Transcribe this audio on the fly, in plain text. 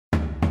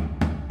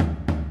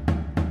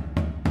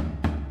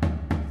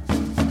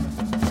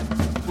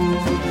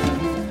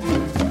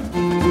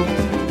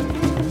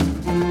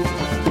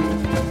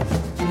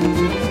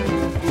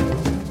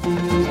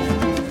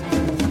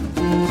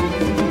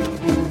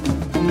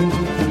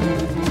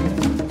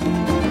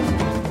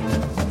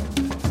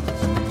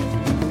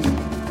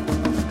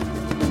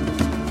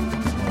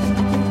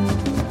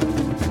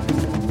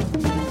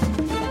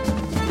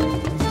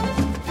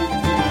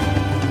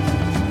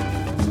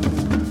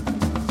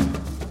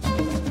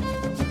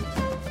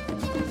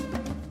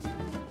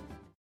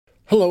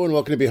Hello and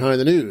welcome to Behind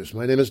the News.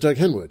 My name is Doug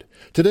Henwood.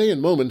 Today, in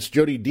moments,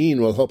 Jody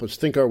Dean will help us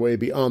think our way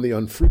beyond the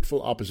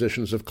unfruitful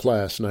oppositions of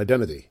class and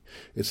identity.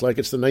 It's like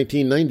it's the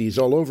 1990s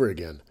all over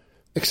again.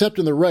 Except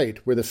in the right,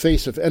 where the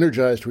face of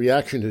energized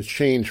reaction has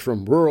changed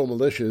from rural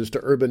militias to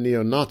urban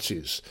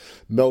neo-Nazis,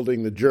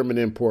 melding the German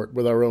import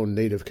with our own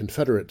native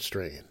Confederate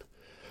strain.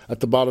 At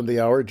the bottom of the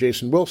hour,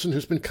 Jason Wilson,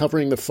 who's been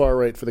covering the far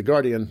right for The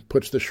Guardian,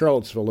 puts the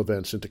Charlottesville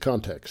events into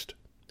context.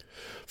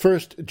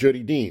 First,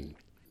 Jody Dean.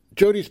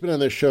 Jody's been on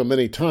this show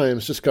many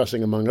times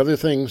discussing, among other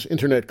things,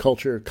 internet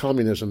culture,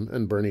 communism,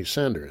 and Bernie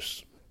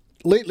Sanders.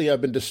 Lately, I've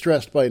been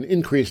distressed by an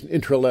increase in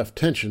intra-left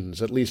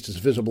tensions, at least as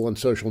visible in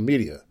social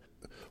media.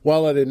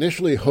 While I'd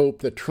initially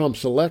hoped that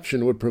Trump's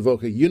election would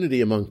provoke a unity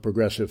among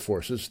progressive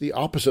forces, the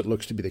opposite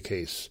looks to be the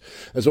case,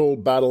 as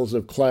old battles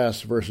of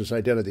class versus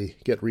identity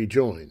get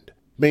rejoined.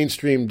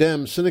 Mainstream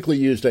Dems cynically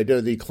used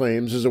identity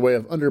claims as a way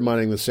of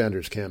undermining the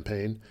Sanders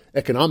campaign.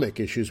 Economic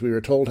issues, we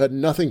were told, had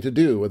nothing to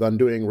do with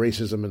undoing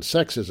racism and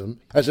sexism,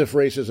 as if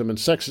racism and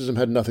sexism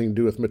had nothing to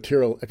do with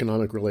material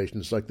economic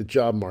relations like the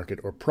job market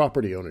or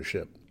property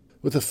ownership.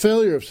 With the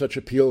failure of such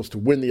appeals to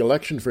win the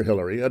election for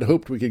Hillary, I'd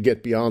hoped we could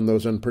get beyond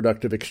those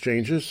unproductive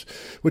exchanges,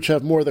 which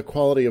have more the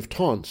quality of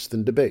taunts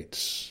than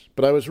debates.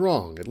 But I was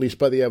wrong, at least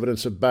by the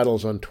evidence of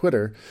battles on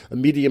Twitter, a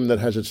medium that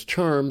has its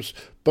charms,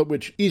 but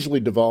which easily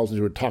devolves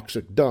into a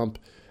toxic dump,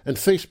 and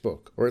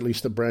Facebook, or at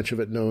least the branch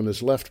of it known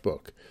as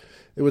Leftbook.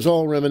 It was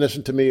all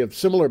reminiscent to me of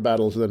similar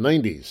battles in the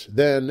 90s.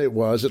 Then it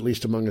was, at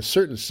least among a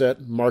certain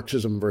set,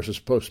 Marxism versus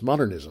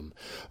postmodernism,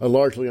 a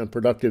largely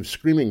unproductive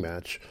screaming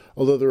match,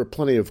 although there were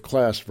plenty of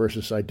class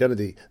versus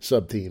identity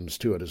sub-themes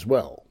to it as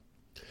well.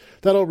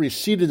 That all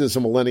receded as the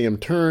millennium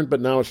turned,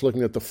 but now it's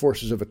looking at the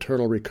forces of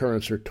eternal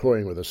recurrence are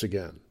toying with us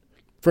again.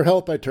 For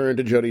help, I turned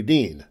to Jody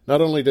Dean. Not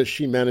only does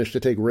she manage to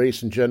take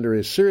race and gender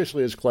as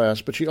seriously as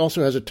class, but she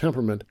also has a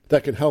temperament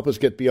that can help us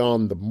get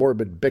beyond the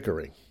morbid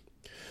bickering.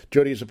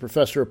 Jody is a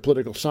professor of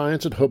political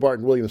science at Hobart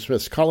and William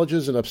Smith's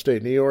colleges in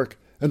upstate New York,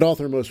 and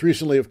author most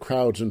recently of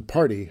Crowds and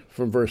Party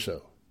from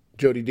Verso.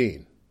 Jody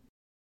Dean.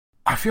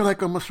 I feel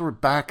like almost we're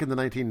back in the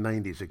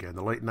 1990s again,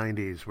 the late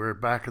 90s. We're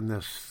back in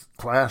this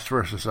class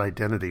versus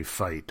identity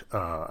fight,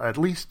 at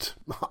least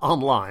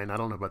online. I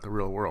don't know about the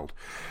real world.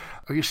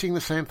 Are you seeing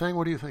the same thing?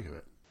 What do you think of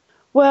it?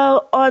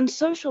 Well, on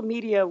social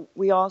media,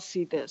 we all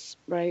see this,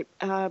 right?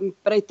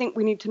 But I think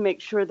we need to make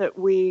sure that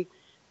we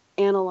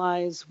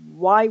analyze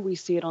why we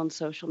see it on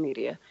social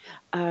media.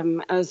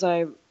 As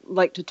I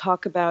like to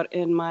talk about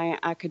in my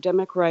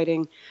academic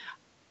writing,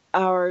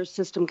 our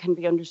system can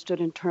be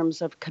understood in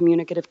terms of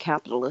communicative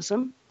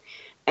capitalism.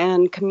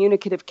 And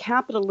communicative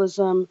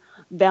capitalism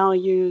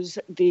values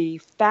the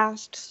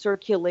fast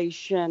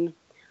circulation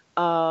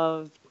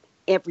of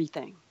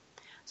everything.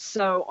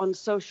 So on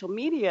social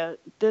media,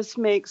 this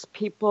makes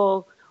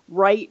people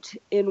write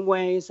in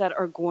ways that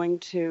are going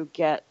to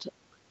get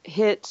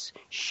hits,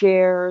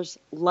 shares,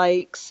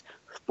 likes,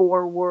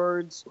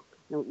 forwards,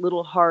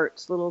 little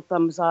hearts, little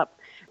thumbs up.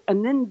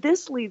 And then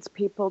this leads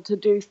people to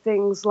do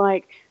things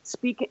like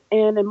speak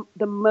in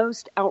the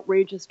most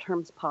outrageous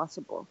terms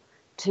possible,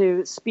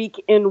 to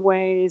speak in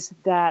ways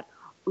that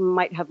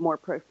might have more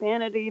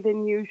profanity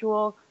than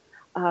usual,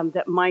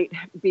 that might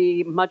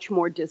be much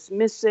more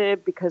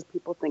dismissive because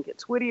people think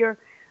it's wittier.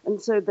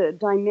 And so the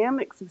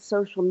dynamics of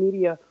social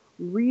media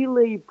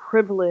really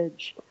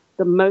privilege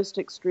the most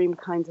extreme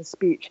kinds of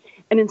speech.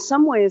 And in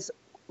some ways,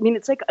 I mean,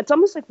 it's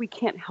almost like we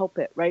can't help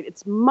it, right?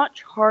 It's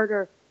much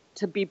harder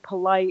to be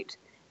polite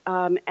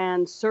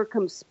and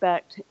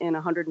circumspect in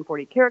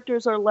 140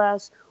 characters or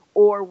less,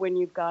 or when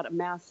you've got a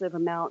massive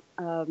amount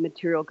of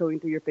material going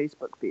through your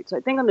Facebook feed. So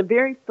I think on the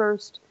very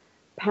first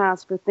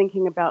pass for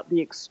thinking about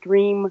the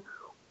extreme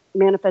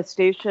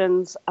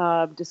manifestations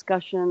of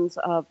discussions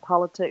of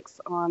politics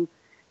on,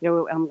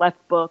 on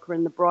Leftbook or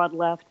in the broad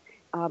left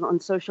on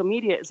social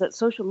media, is that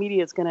social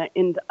media is going to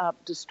end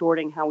up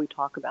distorting how we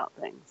talk about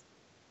things.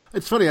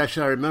 It's funny,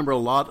 actually. I remember a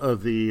lot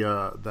of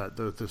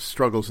the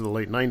struggles in the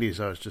late 90s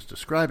I was just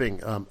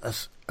describing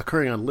as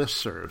occurring on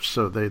listservs.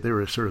 So they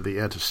were sort of the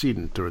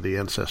antecedent or the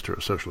ancestor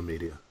of social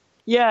media.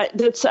 Yeah,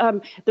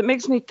 that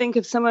makes me think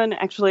of someone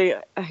actually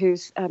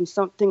who's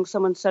something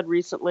someone said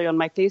recently on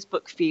my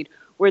Facebook feed,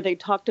 where they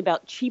talked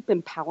about cheap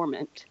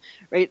empowerment,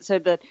 right? So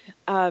that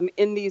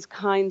in these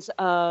kinds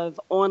of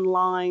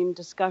online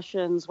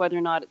discussions, whether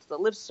or not it's the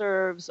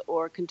listservs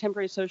or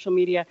contemporary social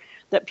media,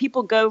 that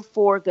people go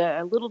for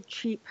the little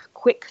cheap,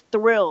 quick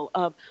thrill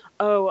of,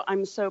 oh,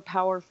 I'm so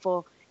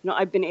powerful.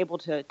 I've been able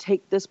to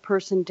take this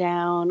person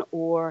down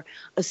or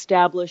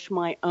establish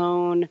my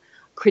own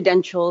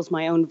credentials,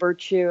 my own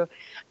virtue.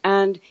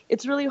 And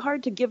it's really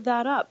hard to give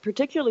that up,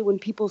 particularly when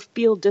people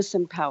feel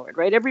disempowered,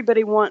 right?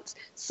 Everybody wants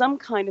some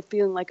kind of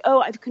feeling like, oh,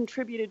 I've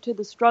contributed to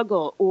the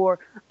struggle, or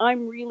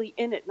I'm really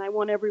in it and I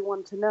want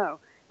everyone to know.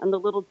 And the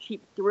little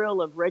cheap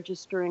thrill of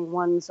registering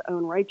one's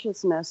own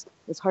righteousness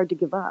is hard to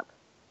give up.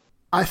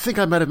 I think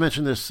I might have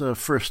mentioned this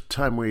first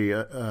time we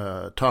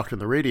talked on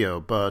the radio,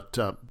 but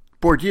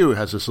Bourdieu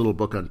has this little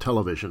book on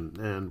television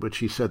in which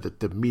he said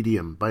that the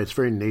medium, by its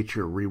very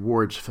nature,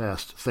 rewards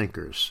fast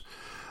thinkers.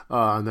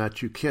 and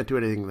that you can't do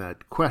anything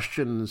that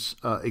questions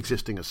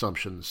existing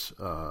assumptions,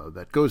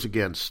 that goes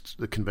against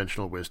the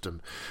conventional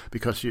wisdom,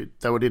 because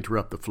that would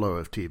interrupt the flow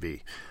of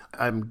TV.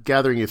 I'm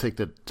gathering you think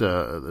that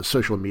the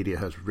social media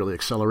has really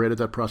accelerated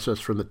that process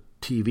from the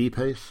TV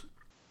pace?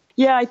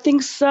 Yeah, I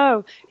think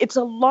so. It's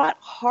a lot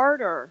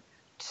harder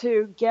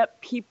to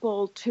get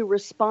people to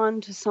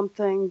respond to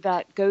something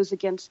that goes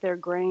against their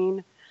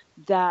grain,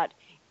 that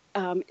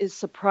is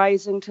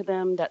surprising to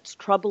them, that's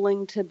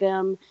troubling to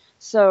them.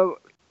 So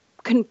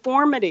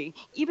conformity,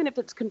 even if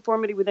it's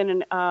conformity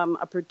within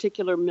a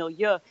particular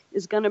milieu,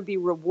 is going to be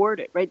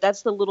rewarded, right?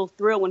 That's the little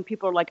thrill when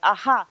people are like,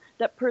 aha,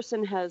 that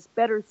person has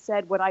better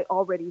said what I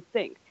already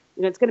think.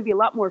 It's going to be a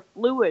lot more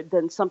fluid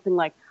than something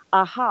like,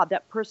 aha,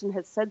 that person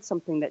has said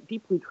something that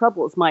deeply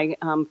troubles my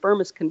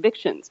firmest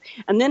convictions.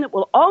 And then it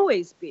will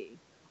always be,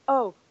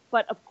 oh,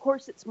 but of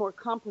course it's more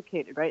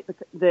complicated, right?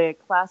 The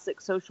classic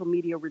social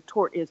media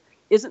retort is,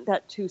 isn't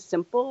that too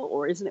simple,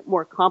 or isn't it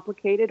more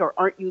complicated, or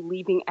aren't you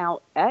leaving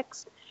out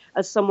X?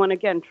 As someone,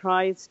 again,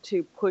 tries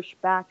to push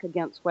back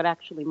against what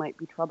actually might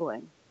be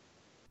troubling.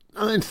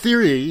 In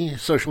theory,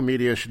 social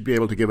media should be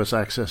able to give us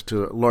access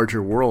to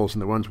larger worlds than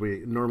the ones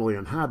we normally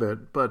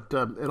inhabit, but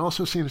it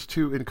also seems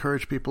to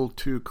encourage people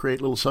to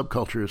create little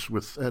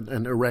subcultures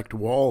and erect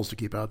walls to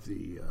keep out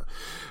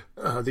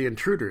the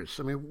intruders.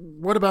 I mean,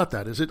 what about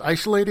that? Is it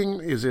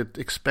isolating? Is it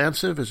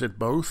expansive? Is it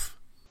both?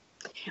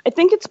 I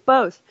think it's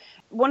both.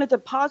 One of the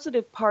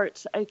positive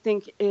parts, I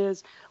think,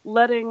 is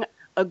letting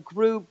a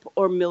group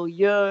or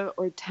milieu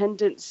or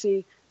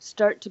tendency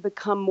start to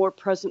become more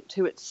present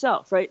to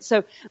itself, right?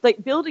 So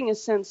like building a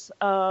sense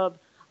of,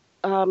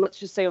 let's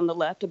just say on the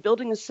left,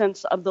 building a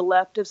sense of the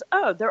left is,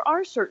 oh, there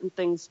are certain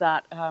things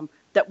that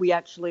that we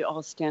actually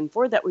all stand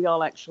for, that we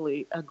all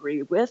actually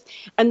agree with.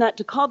 And that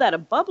to call that a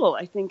bubble,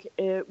 I think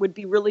it would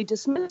be really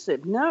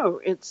dismissive. No,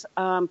 it's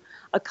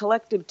a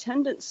collective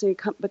tendency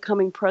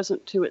becoming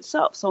present to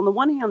itself. So on the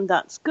one hand,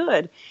 that's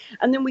good.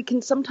 And then we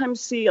can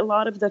sometimes see a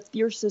lot of the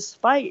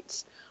fiercest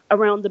fights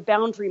around the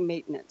boundary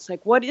maintenance.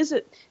 Like, what is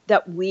it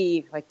that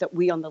we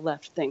on the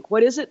left think?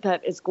 What is it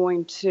that is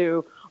going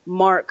to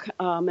mark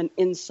an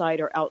inside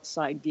or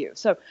outside view?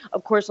 So,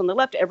 of course, on the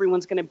left,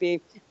 everyone's going to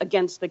be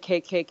against the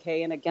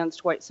KKK and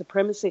against white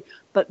supremacy.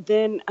 But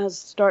then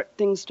as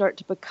things start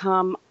to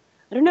become,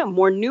 I don't know,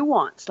 more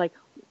nuanced, like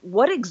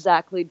what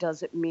exactly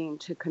does it mean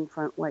to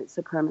confront white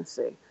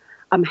supremacy?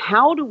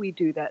 How do we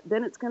do that?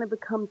 Then it's going to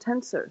become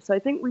tenser. So I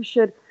think we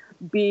should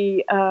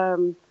be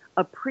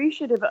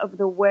appreciative of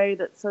the way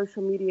that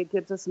social media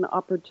gives us an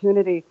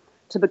opportunity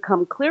to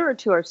become clearer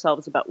to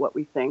ourselves about what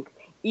we think,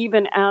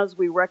 even as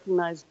we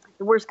recognize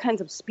the worst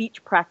kinds of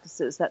speech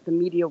practices that the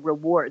media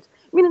rewards.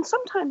 I mean, and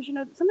sometimes,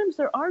 sometimes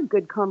there are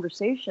good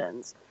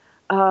conversations.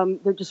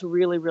 They're just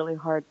really, really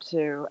hard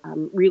to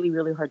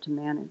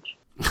manage.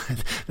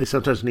 They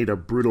sometimes need a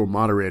brutal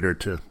moderator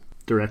to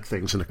direct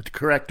things in the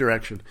correct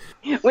direction.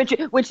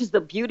 Which is the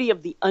beauty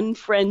of the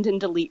unfriend and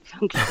delete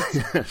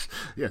function.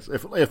 Yes.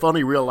 If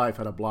only real life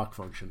had a block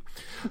function.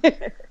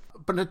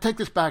 But to take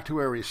this back to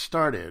where we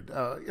started,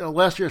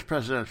 last year's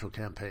presidential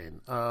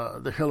campaign,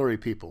 the Hillary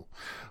people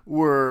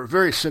were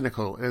very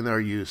cynical in their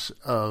use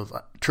of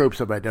tropes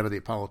of identity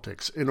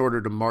politics in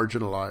order to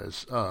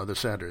marginalize the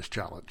Sanders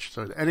challenge.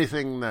 So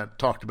anything that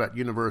talked about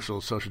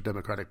universal social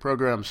democratic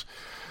programs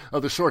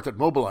of the sort that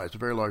mobilized a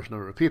very large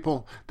number of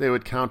people, they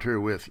would counter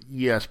with,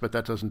 yes, but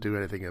that doesn't do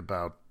anything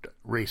about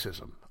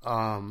racism.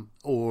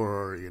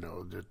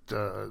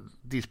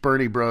 These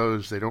Bernie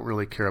bros, they don't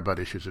really care about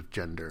issues of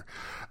gender.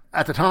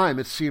 At the time,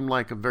 it seemed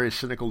like a very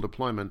cynical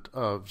deployment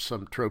of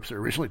some tropes that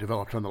originally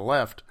developed on the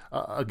left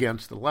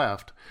against the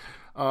left.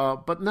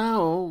 But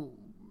now,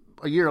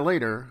 a year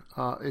later,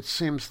 it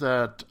seems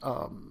that,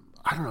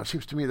 it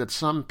seems to me that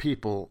some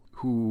people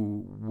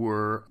who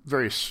were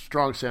very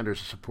strong Sanders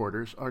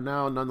supporters are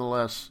now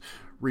nonetheless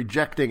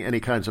rejecting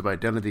any kinds of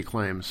identity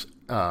claims,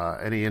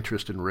 any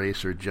interest in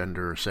race or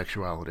gender or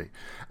sexuality,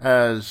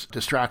 as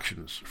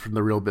distractions from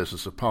the real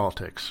business of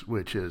politics,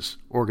 which is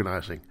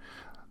organizing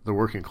the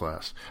working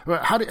class.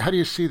 How do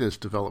you see this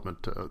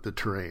development, the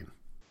terrain?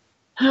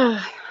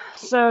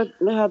 So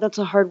that's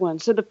a hard one.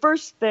 So the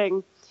first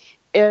thing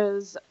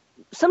is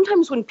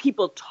sometimes when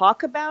people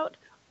talk about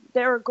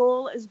their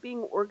goal as being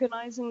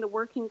organizing the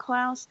working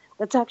class,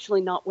 that's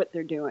actually not what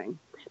they're doing.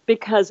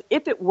 Because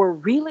if it were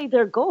really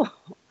their goal,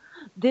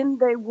 then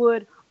they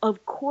would,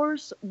 of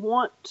course,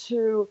 want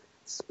to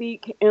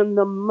speak in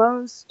the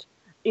most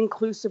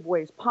inclusive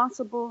ways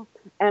possible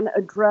and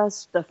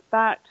address the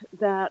fact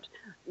that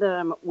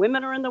the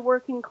women are in the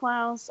working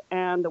class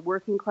and the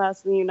working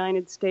class in the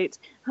United States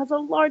has a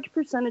large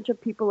percentage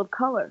of people of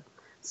color.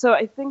 So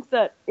I think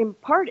that in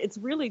part it's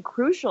really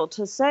crucial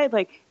to say,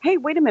 like, hey,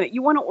 wait a minute,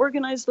 you want to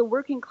organize the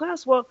working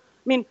class? Well,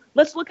 I mean,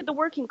 let's look at the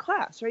working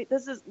class, right?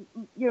 This is,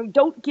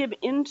 don't give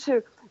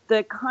into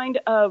the kind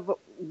of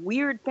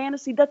weird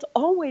fantasy that's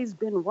always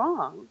been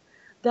wrong,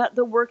 that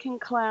the working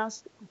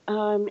class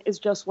is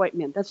just white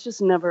men. That's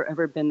just never,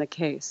 ever been the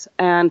case.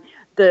 And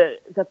the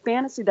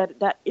fantasy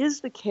that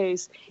is the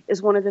case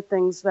is one of the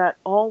things that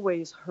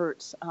always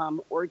hurts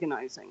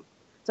organizing.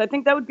 So I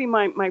think that would be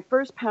my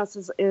first pass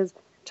is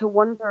to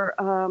wonder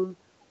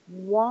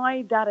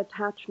why that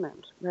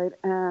attachment, right?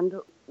 And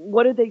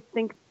what do they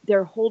think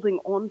they're holding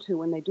on to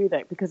when they do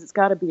that? Because it's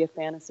got to be a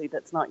fantasy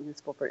that's not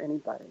useful for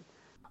anybody.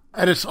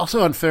 And it's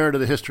also unfair to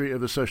the history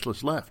of the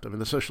socialist left. I mean,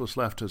 the socialist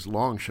left has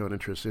long shown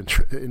interest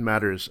in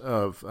matters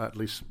of, at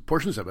least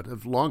portions of it,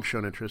 have long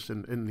shown interest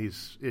in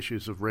these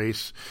issues of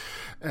race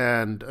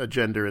and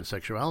gender and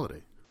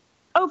sexuality.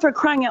 Oh, for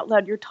crying out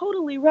loud, you're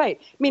totally right.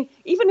 I mean,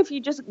 even if you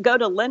just go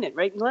to Lenin,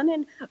 right?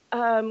 Lenin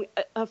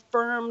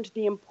affirmed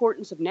the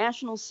importance of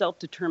national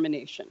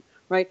self-determination,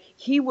 right?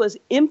 He was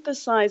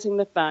emphasizing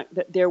the fact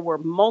that there were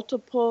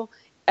multiple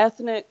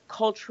ethnic,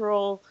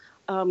 cultural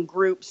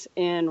groups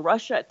in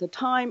Russia at the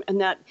time,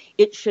 and that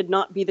it should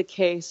not be the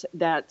case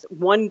that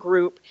one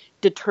group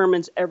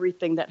determines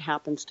everything that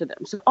happens to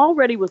them. So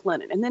already with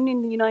Lenin. And then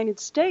in the United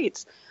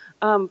States,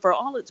 for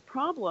all its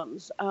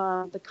problems,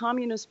 the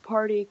Communist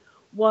Party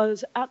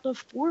was at the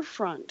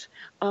forefront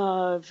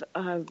of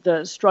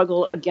the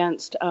struggle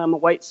against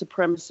white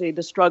supremacy,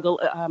 the struggle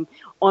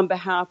on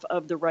behalf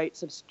of the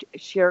rights of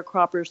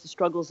sharecroppers, the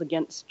struggles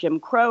against Jim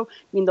Crow.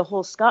 I mean, the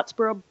whole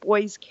Scottsboro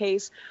Boys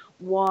case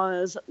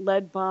was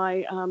led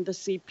by the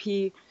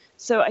CP.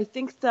 So I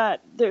think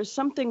that there's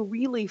something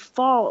really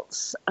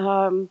false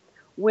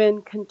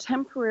when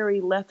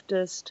contemporary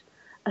leftists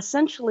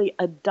essentially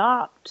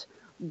adopt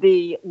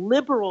the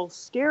liberal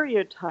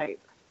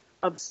stereotype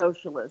of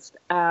socialist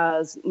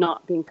as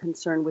not being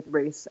concerned with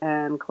race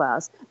and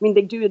class. I mean,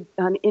 they do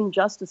an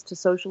injustice to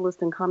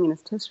socialist and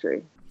communist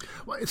history.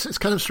 Well, it's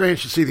kind of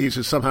strange to see these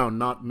as somehow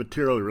not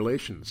material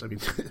relations. I mean,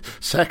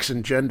 sex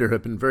and gender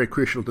have been very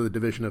crucial to the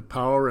division of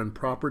power and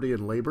property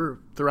and labor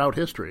throughout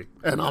history.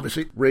 And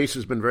obviously, race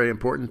has been very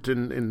important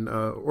in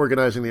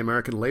organizing the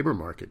American labor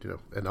market,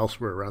 and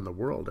elsewhere around the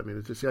world. I mean,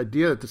 it's just the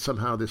idea that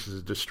somehow this is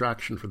a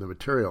distraction from the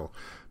material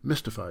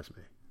mystifies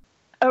me.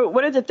 Oh,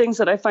 one of the things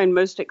that I find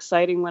most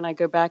exciting when I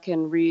go back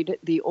and read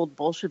the old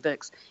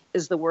Bolsheviks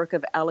is the work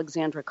of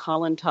Alexandra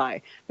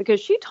Kollontai, because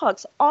she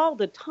talks all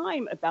the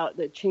time about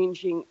the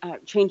changing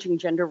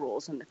gender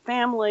roles in the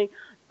family,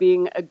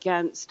 being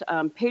against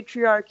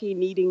patriarchy,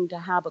 needing to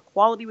have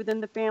equality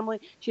within the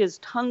family. She has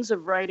tons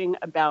of writing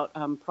about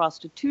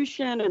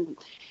prostitution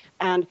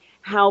and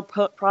how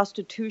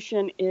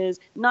prostitution is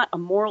not a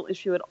moral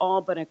issue at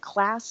all, but a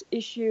class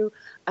issue,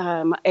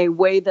 a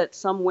way that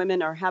some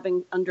women are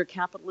having under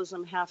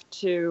capitalism have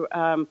to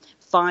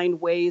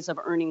find ways of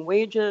earning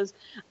wages.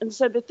 And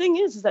so the thing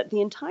is that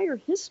the entire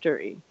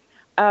history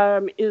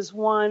is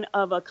one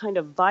of a kind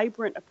of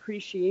vibrant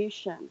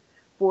appreciation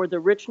for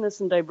the richness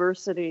and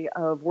diversity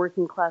of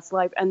working class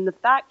life, and the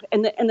fact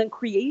and the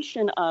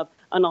creation of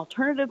an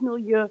alternative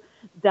milieu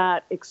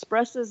that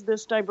expresses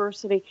this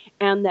diversity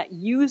and that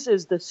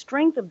uses the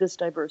strength of this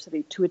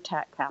diversity to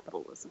attack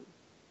capitalism.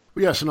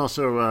 Yes, and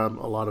also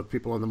a lot of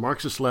people on the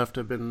Marxist left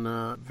have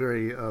been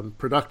very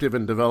productive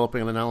in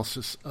developing an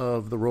analysis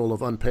of the role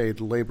of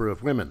unpaid labor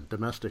of women,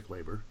 domestic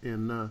labor,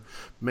 in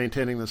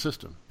maintaining the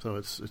system. So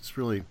it's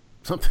really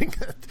something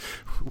that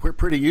we're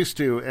pretty used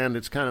to, and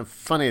it's kind of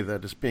funny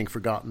that it's being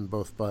forgotten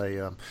both by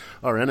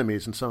our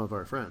enemies and some of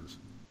our friends.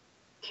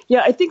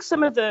 Yeah, I think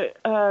some of the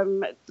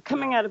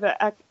coming out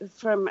of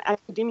from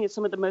academia,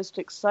 some of the most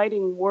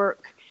exciting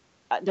work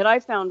that I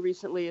found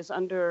recently is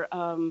under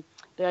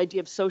the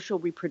idea of social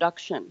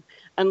reproduction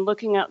and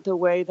looking at the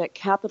way that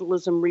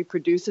capitalism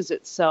reproduces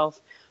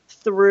itself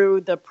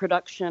through the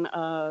production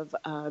of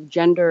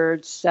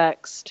gendered,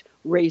 sexed,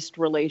 raced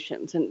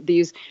relations. And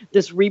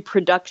this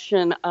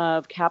reproduction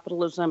of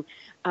capitalism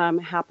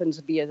happens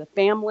via the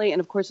family. And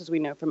of course, as we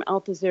know from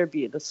Althusser,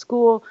 via the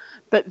school,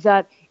 but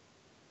that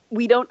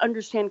we don't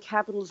understand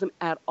capitalism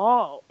at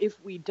all if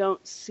we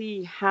don't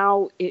see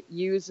how it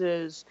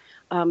uses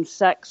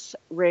sex,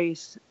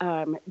 race,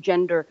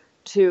 gender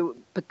to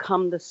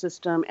become the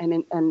system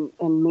and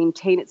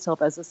maintain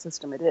itself as a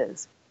system it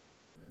is.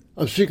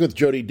 I'm speaking with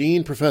Jodi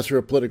Dean, professor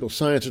of political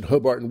science at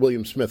Hobart and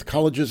William Smith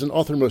Colleges and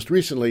author most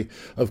recently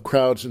of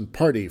Crowds and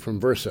Party from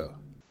Verso.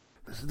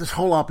 This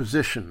whole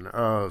opposition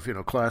of,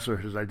 class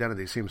versus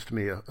identity seems to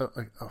me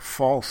a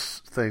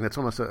false thing. That's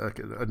almost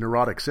a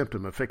neurotic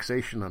symptom, a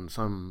fixation on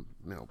some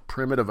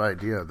primitive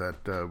idea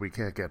that we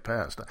can't get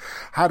past.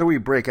 How do we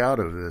break out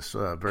of this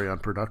very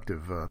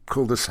unproductive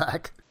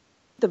cul-de-sac?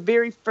 The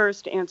very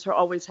first answer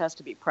always has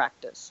to be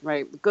practice,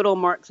 right? Good old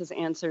Marx's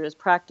answer is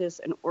practice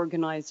and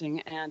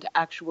organizing and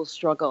actual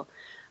struggle.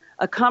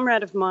 A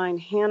comrade of mine,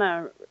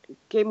 Hannah,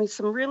 gave me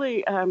some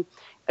really a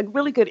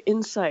really good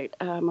insight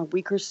a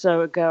week or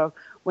so ago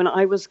when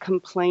I was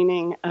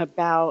complaining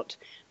about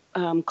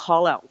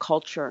call-out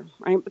culture,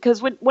 right?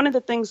 Because one of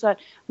the things that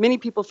many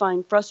people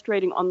find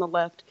frustrating on the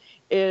left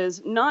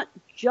is not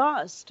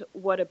just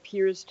what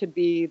appears to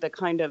be the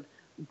kind of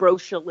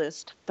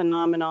brocialist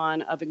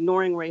phenomenon of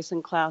ignoring race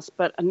and class,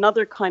 but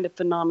another kind of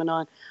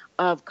phenomenon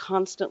of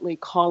constantly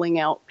calling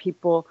out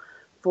people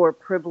for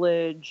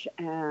privilege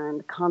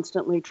and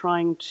constantly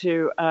trying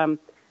to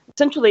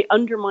essentially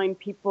undermine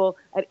people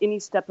at any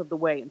step of the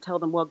way and tell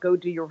them, well, go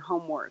do your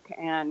homework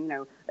and,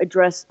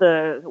 address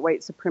the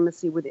white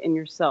supremacy within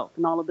yourself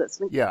and all of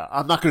this. Yeah,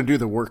 I'm not going to do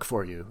the work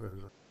for you.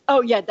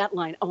 Oh, yeah, that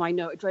line. Oh, I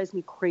know. It drives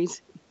me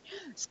crazy.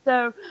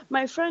 So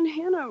my friend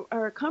Hannah,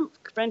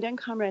 friend and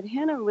comrade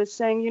Hannah, was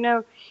saying,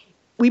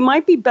 we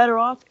might be better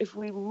off if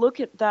we look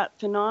at that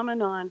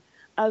phenomenon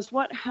as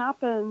what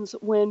happens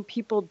when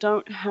people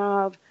don't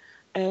have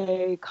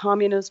a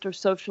communist or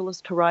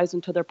socialist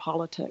horizon to their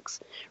politics,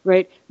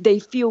 right? They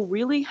feel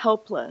really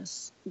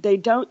helpless. They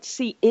don't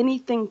see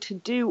anything to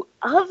do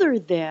other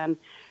than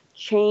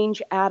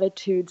change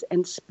attitudes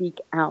and speak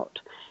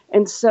out.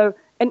 And so,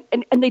 and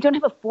they don't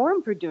have a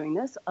forum for doing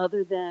this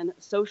other than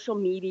social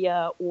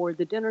media or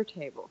the dinner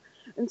table.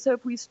 And so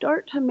if we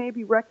start to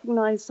maybe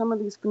recognize some of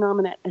these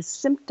phenomena as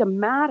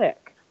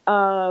symptomatic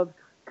of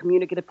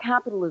communicative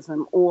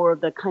capitalism or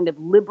the kind of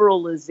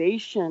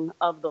liberalization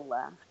of the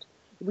left,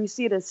 we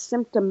see it as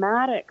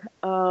symptomatic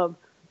of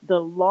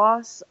the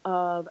loss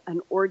of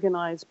an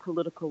organized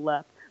political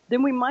left,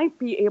 then we might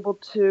be able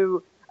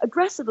to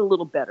address it a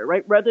little better,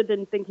 right? Rather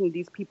than thinking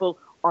these people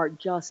are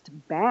just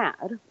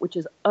bad, which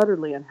is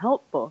utterly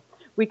unhelpful,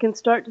 we can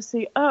start to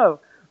see,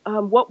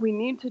 what we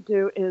need to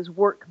do is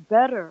work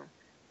better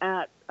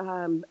at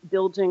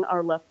building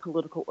our left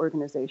political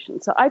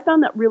organization. So I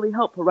found that really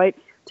helpful, right?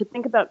 To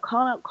think about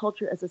call-out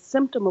culture as a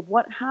symptom of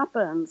what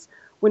happens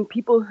when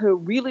people who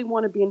really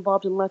want to be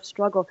involved in left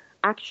struggle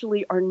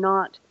actually are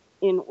not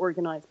in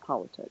organized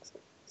politics.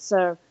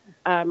 So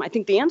I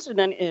think the answer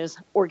then is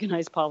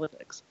organized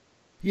politics.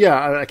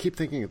 Yeah, I keep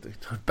thinking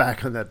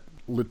back on that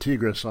Le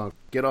Tigre song,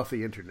 Get Off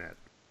the Internet.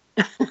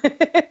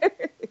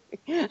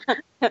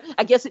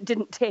 I guess it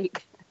didn't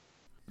take.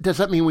 Does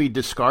that mean we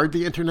discard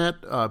the internet,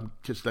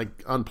 just like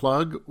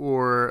unplug,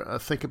 or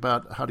think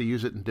about how to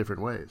use it in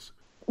different ways?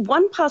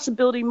 One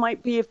possibility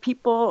might be if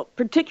people,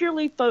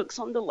 particularly folks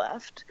on the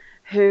left,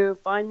 who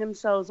find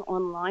themselves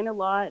online a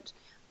lot,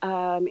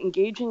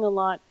 engaging a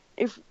lot,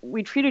 if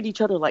we treated each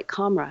other like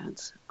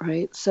comrades,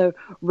 right? So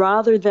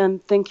rather than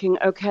thinking,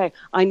 okay,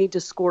 I need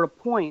to score a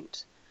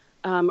point,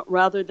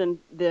 rather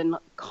than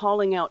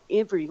calling out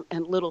every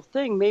and little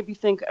thing, maybe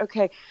think,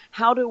 okay,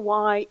 how do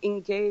I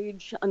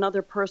engage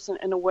another person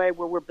in a way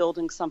where we're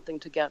building something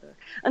together?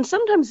 And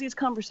sometimes these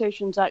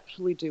conversations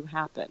actually do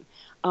happen.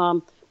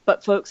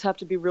 But folks have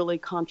to be really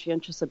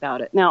conscientious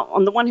about it. Now,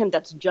 on the one hand,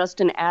 that's just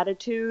an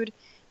attitude,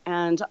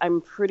 and I'm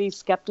pretty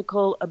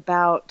skeptical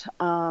about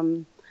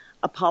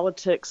a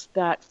politics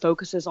that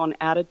focuses on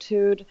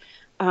attitude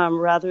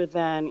rather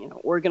than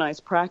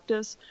organized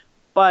practice.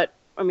 But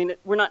I mean,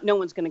 no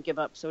one's going to give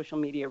up social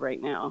media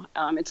right now.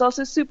 It's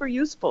also super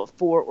useful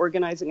for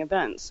organizing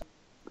events.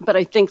 But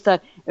I think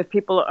that if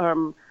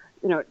people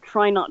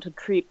try not to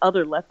treat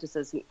other leftists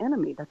as the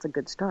enemy, that's a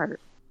good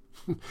start.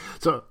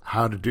 So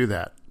how to do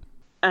that?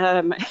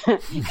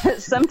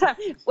 Sometimes,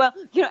 well,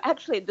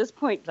 actually at this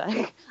point,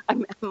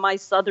 my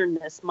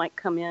southernness might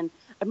come in.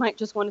 I might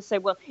just want to say,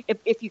 well,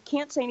 if you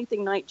can't say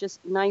anything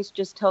nice,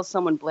 just tell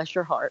someone, bless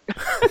your heart.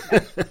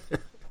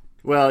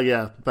 Well,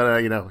 yeah,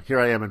 but here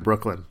I am in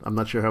Brooklyn. I'm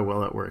not sure how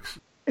well that works.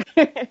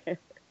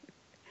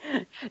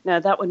 No,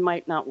 that one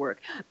might not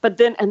work. But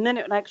then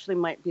it actually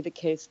might be the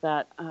case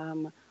that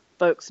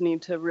folks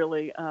need to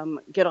really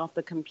get off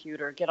the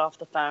computer, get off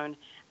the phone,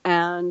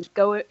 and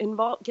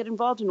get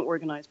involved in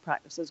organized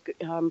practices,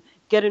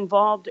 get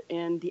involved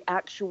in the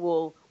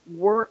actual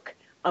work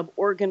of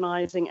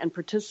organizing and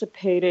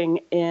participating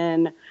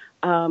in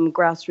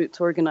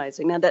grassroots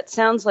organizing. Now, that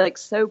sounds like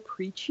so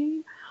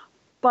preachy,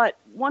 but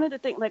one of the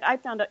things, like I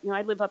found out,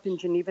 I live up in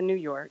Geneva, New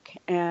York,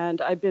 and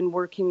I've been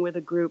working with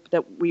a group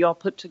that we all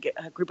put together,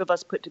 a group of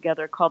us put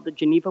together called the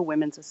Geneva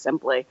Women's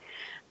Assembly.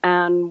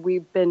 And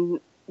we've been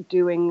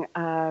doing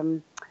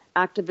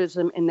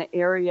activism in the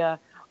area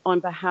on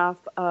behalf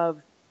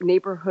of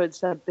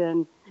neighborhoods that have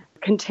been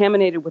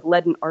contaminated with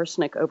lead and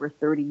arsenic over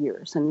 30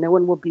 years. And no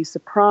one will be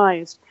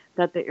surprised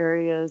that the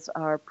areas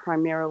are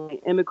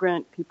primarily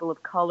immigrant, people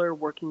of color,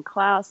 working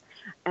class,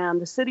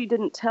 and the city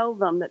didn't tell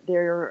them that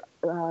their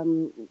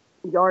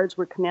yards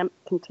were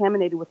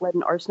contaminated with lead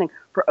and arsenic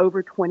for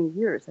over 20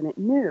 years, and it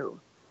knew.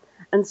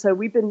 And so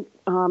we've been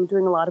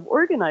doing a lot of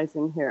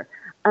organizing here.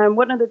 And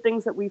one of the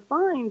things that we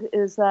find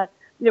is that,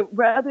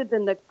 rather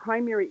than the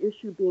primary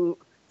issue being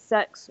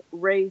sex,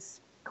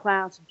 race,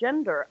 class,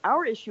 gender,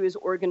 our issue is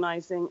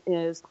organizing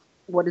is,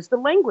 what is the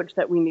language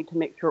that we need to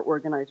make sure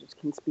organizers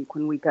can speak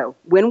when we go?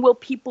 When will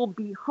people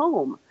be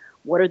home?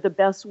 What are the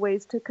best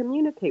ways to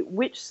communicate?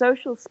 Which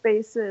social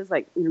spaces,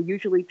 like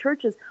usually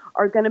churches,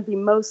 are going to be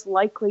most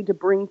likely to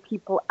bring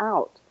people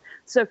out?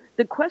 So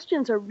the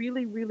questions are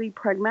really, really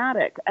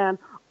pragmatic. And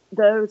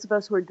those of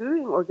us who are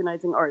doing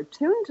organizing are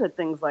attuned to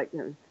things like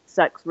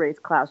sex, race,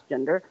 class,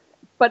 gender.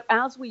 But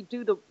as we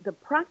do the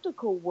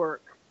practical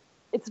work,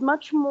 it's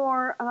much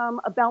more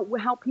about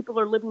how people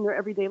are living their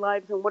everyday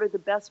lives and what are the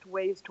best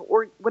ways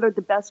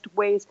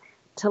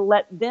to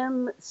let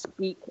them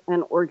speak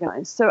and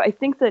organize. So I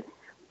think that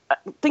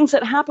things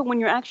that happen when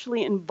you're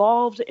actually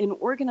involved in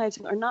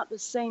organizing are not the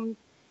same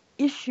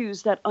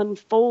issues that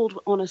unfold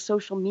on a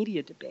social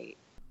media debate.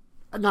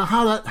 Now,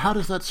 how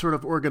does that sort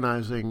of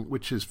organizing,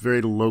 which is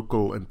very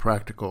local and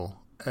practical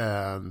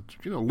and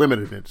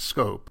limited in its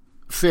scope,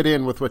 fit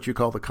in with what you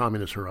call the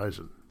communist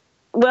horizon?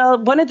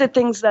 Well, one of the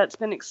things that's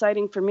been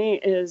exciting for me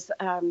is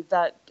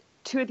that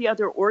two of the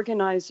other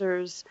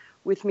organizers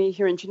with me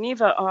here in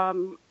Geneva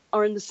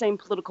are in the same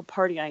political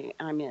party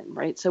I'm in,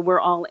 right? So we're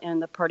all in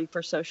the Party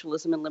for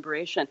Socialism and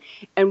Liberation.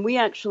 And we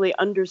actually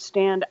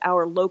understand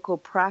our local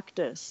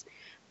practice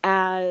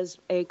as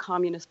a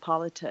communist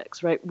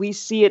politics, right? We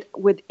see it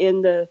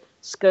within the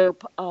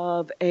scope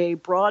of a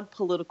broad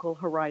political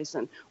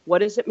horizon. What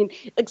does it mean?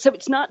 So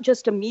it's not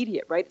just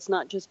immediate, right? It's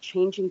not just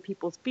changing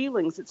people's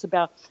feelings. It's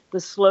about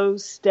the slow,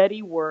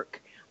 steady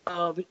work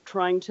of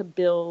trying to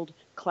build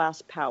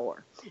class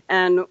power.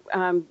 And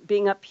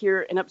being up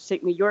here in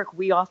upstate New York,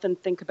 we often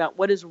think about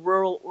what does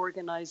rural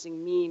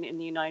organizing mean in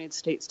the United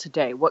States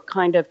today? What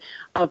kind of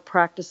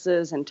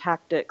practices and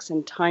tactics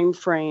and time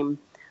frame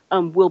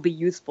will be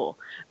useful.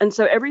 And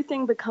so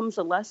everything becomes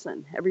a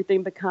lesson.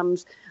 Everything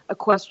becomes a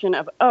question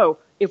of,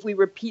 if we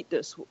repeat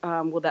this,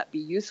 will that be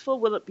useful?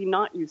 Will it be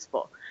not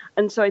useful?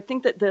 And so I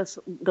think that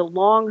the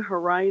long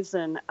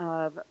horizon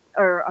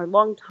or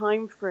long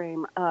time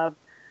frame of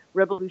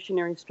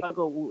revolutionary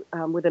struggle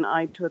with an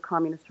eye to a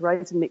communist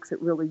horizon makes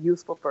it really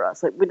useful for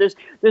us. Like,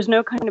 there's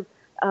no kind of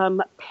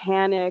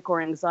panic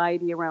or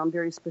anxiety around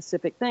very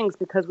specific things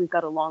because we've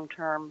got a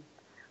long-term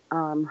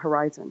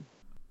horizon.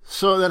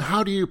 So then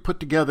how do you put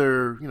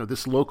together,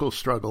 this local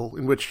struggle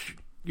in which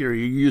you're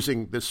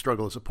using this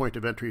struggle as a point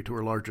of entry to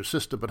a larger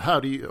system, but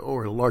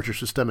or a larger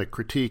systemic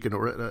critique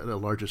or a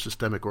larger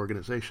systemic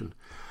organization?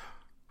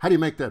 How do you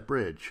make that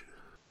bridge?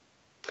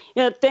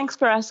 Yeah, thanks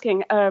for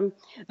asking.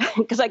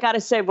 Because I got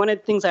to say, one of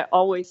the things I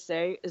always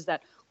say is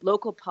that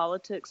local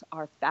politics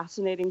are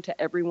fascinating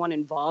to everyone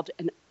involved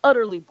and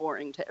utterly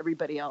boring to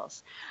everybody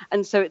else.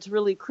 And so it's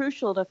really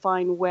crucial to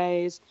find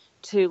ways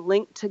to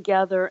link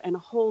together and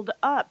hold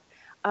up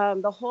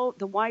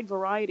the wide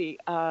variety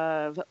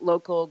of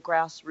local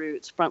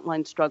grassroots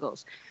frontline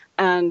struggles.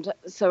 And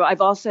so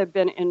I've also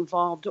been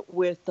involved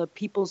with the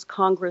People's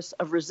Congress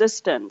of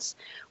Resistance,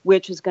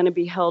 which is going to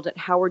be held at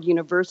Howard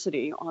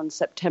University on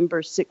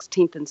September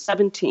 16th and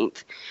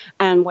 17th.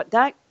 And what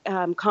that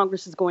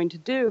Congress is going to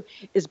do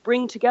is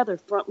bring together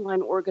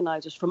frontline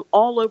organizers from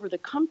all over the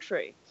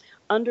country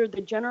under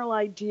the general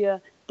idea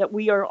that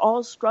we are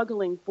all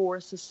struggling for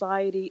a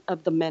society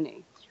of the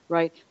many.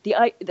 Right.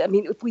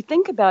 If we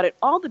think about it,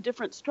 all the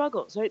different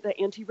struggles, right? The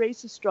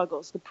anti-racist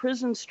struggles, the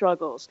prison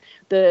struggles,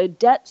 the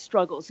debt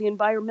struggles, the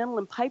environmental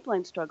and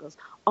pipeline struggles,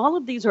 all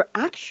of these are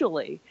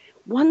actually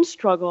one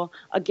struggle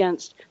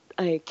against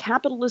a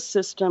capitalist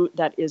system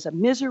that is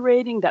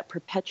immiserating, that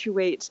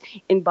perpetuates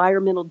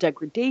environmental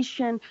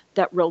degradation,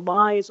 that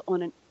relies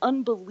on an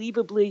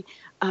unbelievably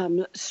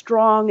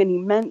strong and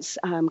immense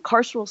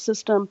carceral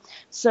system.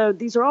 So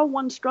these are all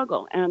one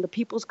struggle, and the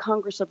People's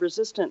Congress of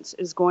Resistance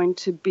is going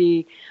to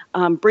be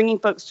bringing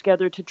folks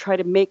together to try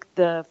to make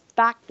the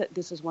fact that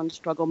this is one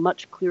struggle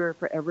much clearer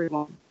for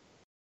everyone.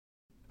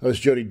 That was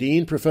Jodi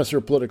Dean, professor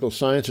of political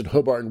science at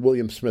Hobart and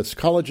William Smith's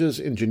Colleges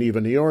in Geneva,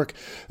 New York,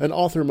 and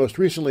author most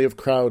recently of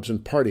Crowds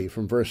and Party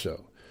from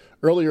Verso.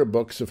 Earlier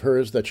books of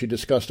hers that she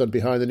discussed on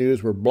Behind the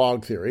News were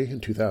Blog Theory in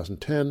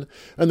 2010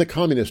 and The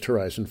Communist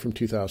Horizon from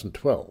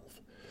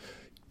 2012.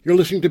 You're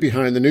listening to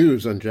Behind the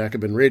News on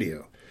Jacobin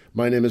Radio.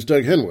 My name is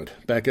Doug Henwood,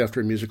 back after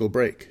a musical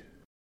break.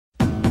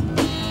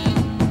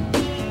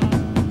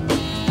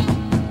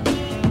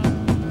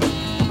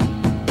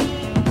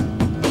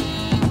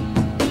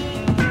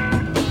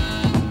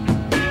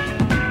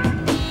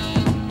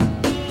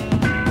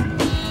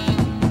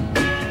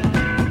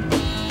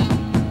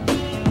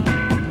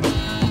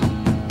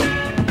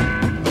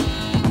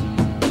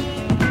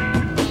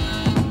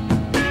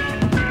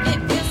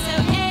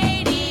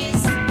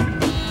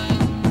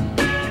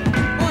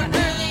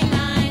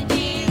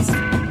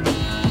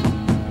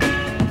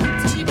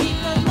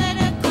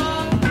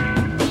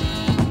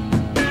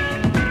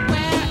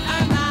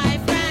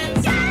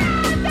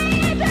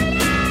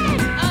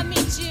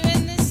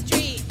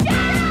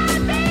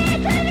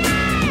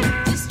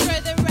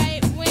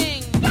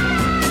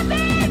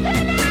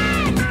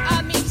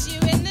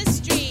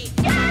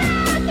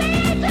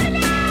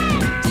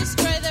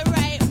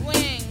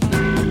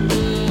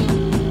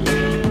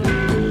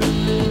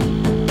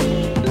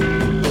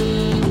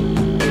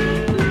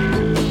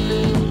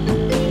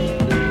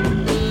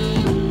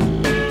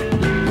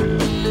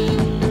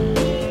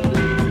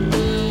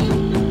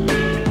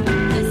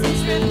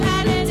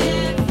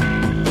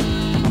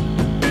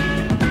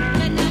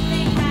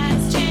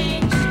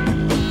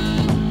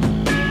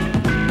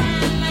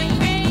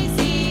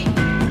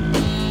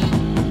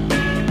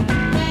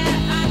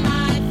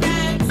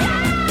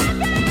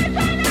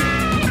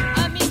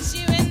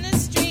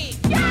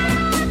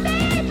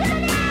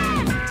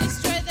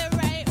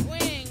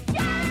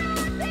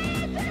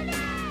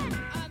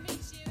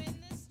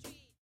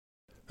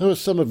 That was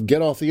some of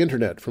Get Off the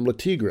Internet from La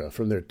Tigra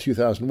from their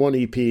 2001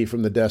 EP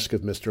From the Desk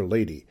of Mr.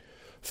 Lady.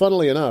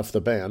 Funnily enough,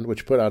 the band,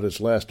 which put out its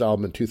last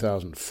album in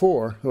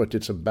 2004, though it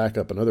did some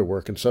backup and other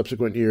work in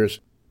subsequent years,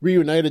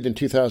 reunited in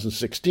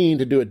 2016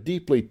 to do a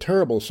deeply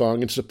terrible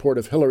song in support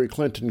of Hillary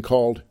Clinton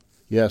called,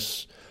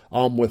 Yes,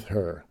 I'm With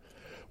Her.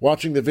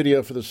 Watching the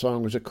video for the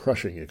song was a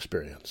crushing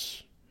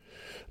experience.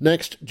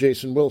 Next,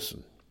 Jason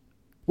Wilson.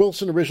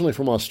 Wilson, originally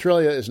from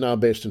Australia, is now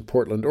based in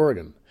Portland,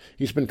 Oregon.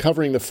 He's been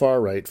covering the far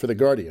right for The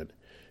Guardian.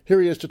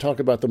 Here he is to talk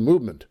about the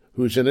movement,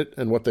 who's in it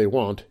and what they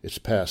want, its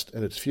past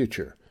and its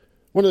future.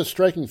 One of the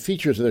striking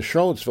features of the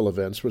Charlottesville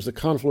events was the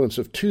confluence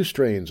of two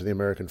strains of the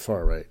American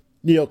far right,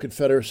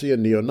 neo-Confederacy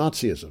and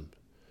neo-Nazism.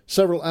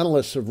 Several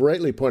analysts have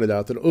rightly pointed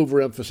out that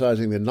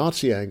overemphasizing the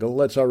Nazi angle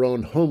lets our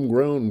own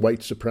homegrown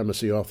white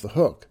supremacy off the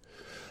hook.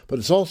 But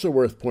it's also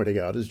worth pointing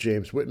out, as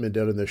James Whitman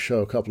did in this show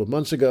a couple of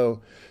months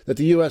ago, that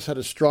the U.S. had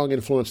a strong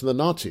influence on the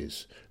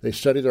Nazis. They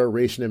studied our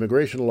race and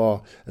immigration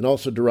law and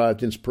also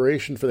derived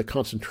inspiration for the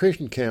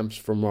concentration camps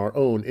from our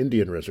own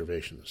Indian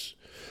reservations.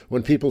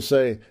 When people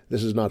say,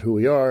 this is not who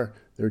we are,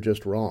 they're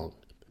just wrong.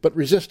 But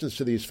resistance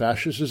to these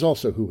fascists is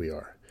also who we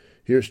are.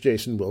 Here's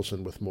Jason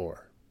Wilson with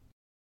more.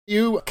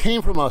 You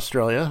came from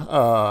Australia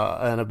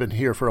and have been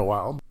here for a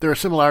while. There are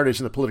similarities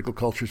in the political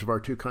cultures of our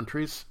two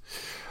countries.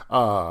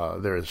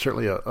 There is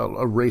certainly a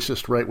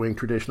racist right-wing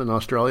tradition in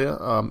Australia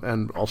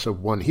and also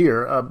one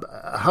here.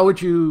 How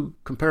would you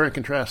compare and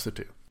contrast the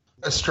two?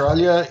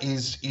 Australia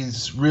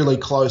is really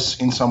close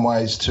in some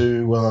ways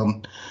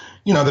to,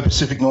 the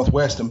Pacific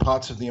Northwest and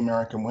parts of the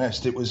American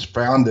West. It was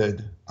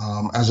founded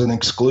as an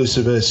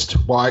exclusivist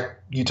white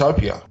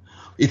utopia.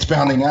 Its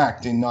founding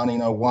act in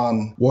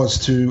 1901 was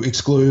to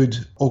exclude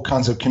all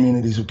kinds of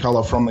communities of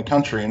colour from the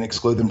country and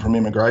exclude them from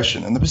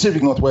immigration. And the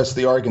Pacific Northwest,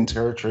 the Oregon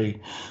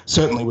Territory,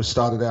 certainly was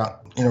started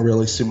out in a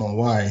really similar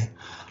way.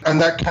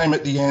 And that came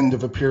at the end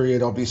of a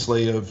period,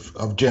 obviously, of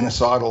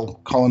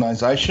genocidal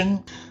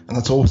colonisation. And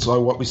that's also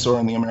what we saw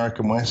in the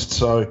American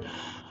West.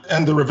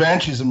 And the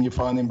revanchism you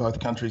find in both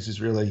countries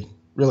is really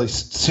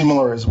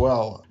similar as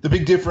well. The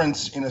big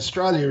difference in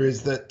Australia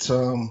is that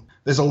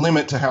there's a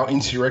limit to how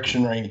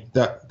insurrectionary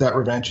that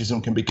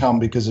revanchism can become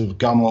because of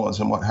gun laws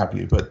and what have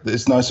you. But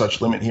there's no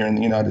such limit here in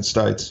the United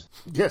States.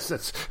 Yes,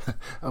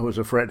 that was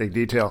a frightening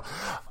detail.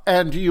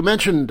 And you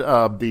mentioned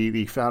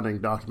the founding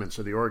documents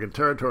of the Oregon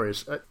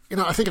territories.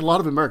 I think a lot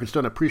of Americans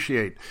don't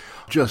appreciate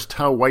just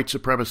how white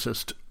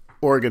supremacist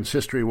Oregon's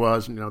history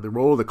was, and, the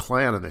role of the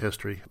Klan in the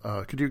history.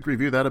 Could you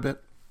review that a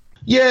bit?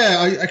 Yeah,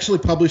 I actually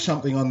published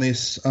something on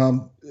this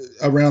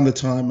around the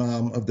time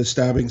of the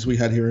stabbings we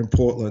had here in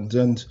Portland.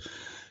 And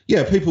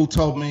yeah, people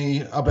told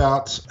me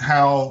about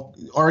how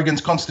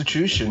Oregon's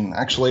constitution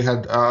actually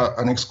had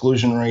an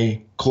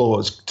exclusionary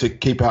clause to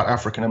keep out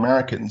African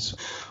Americans.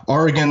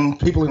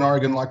 People in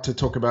Oregon like to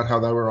talk about how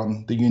they were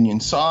on the Union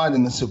side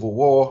in the Civil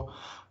War,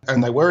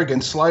 and they were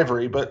against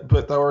slavery, but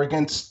they were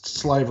against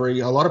slavery.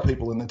 A lot of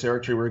people in the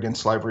territory were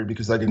against slavery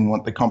because they didn't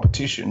want the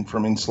competition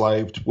from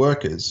enslaved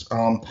workers.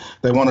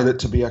 They wanted it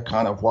to be a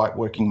kind of white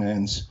working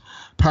man's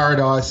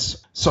paradise.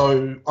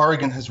 So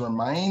Oregon has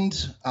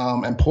remained,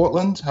 and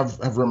Portland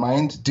have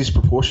remained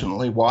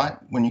disproportionately white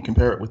when you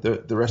compare it with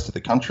the rest of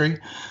the country.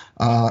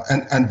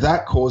 And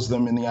that caused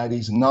them in the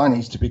 80s and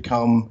 90s to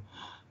become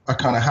a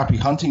kind of happy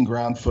hunting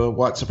ground for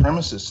white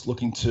supremacists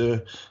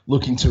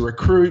looking to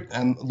recruit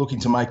and looking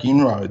to make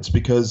inroads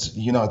because,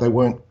 they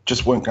weren't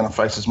going to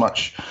face as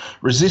much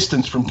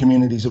resistance from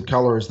communities of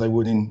color as they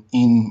would in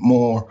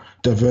more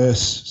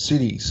diverse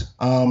cities.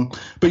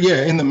 But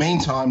yeah, in the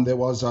meantime, there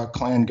was a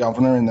Klan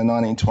governor in the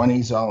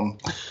 1920s,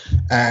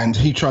 and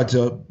he tried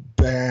to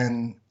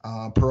ban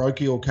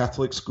parochial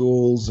Catholic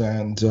schools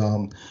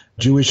and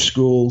Jewish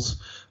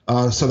schools.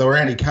 So they were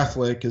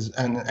anti-Catholic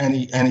and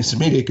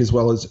anti-Semitic as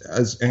well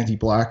as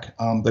anti-black,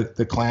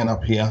 the Klan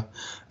up here.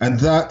 And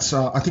that,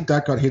 I think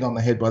that got hit on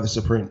the head by the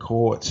Supreme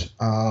Court.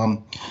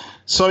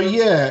 There's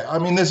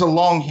a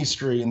long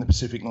history in the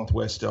Pacific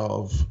Northwest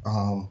of,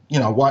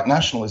 white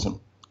nationalism.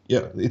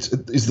 Yeah, it's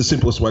the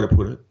simplest way to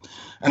put it.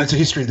 And it's a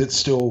history that's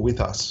still with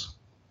us.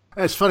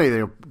 It's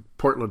funny,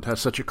 Portland has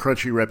such a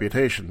crunchy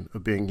reputation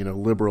of being,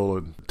 liberal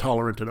and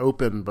tolerant and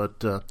open,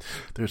 but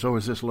there's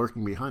always this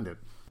lurking behind it.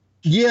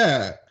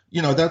 Yeah.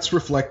 That's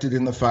reflected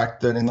in the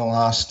fact that in the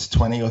last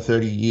 20 or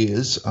 30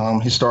 years,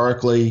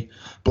 historically,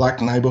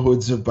 black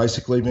neighborhoods have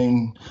basically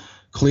been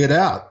cleared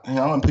out,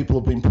 and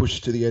people have been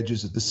pushed to the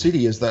edges of the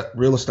city as that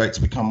real estate's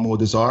become more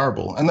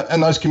desirable.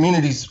 And those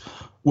communities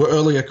were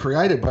earlier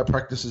created by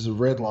practices of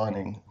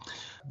redlining.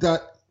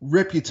 That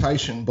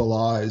reputation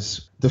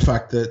belies the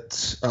fact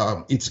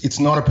that it's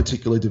not a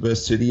particularly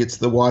diverse city. It's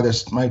the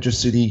widest major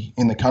city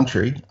in the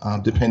country,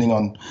 depending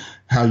on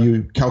how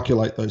you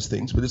calculate those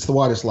things. But it's the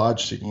widest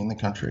large city in the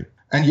country.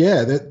 And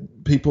yeah,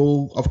 that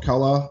people of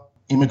colour,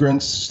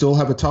 immigrants, still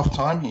have a tough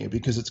time here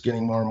because it's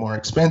getting more and more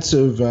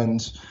expensive,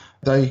 and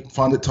they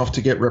find it tough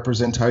to get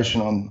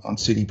representation on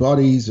city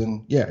bodies.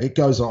 And yeah, it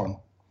goes on.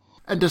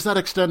 And does that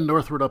extend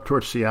northward up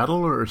towards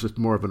Seattle, or is it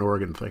more of an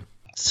Oregon thing?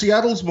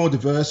 Seattle's more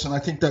diverse, and I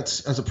think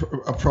that's as a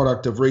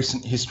product of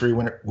recent history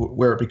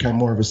where it became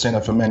more of a center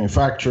for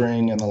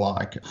manufacturing and the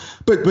like.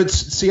 But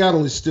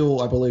Seattle is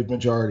still, I believe,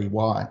 majority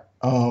white.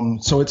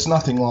 So it's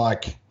nothing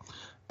like,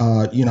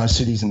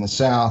 cities in the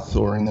South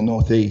or in the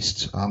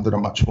Northeast that are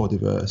much more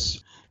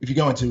diverse. If you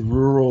go into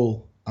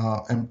rural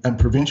and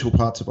provincial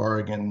parts of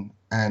Oregon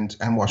and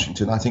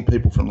Washington, I think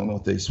people from the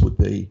Northeast would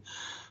be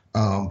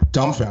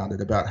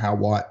dumbfounded about how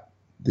white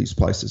these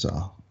places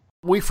are.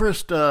 We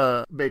first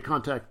made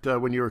contact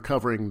when you were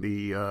covering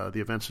the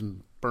events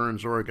in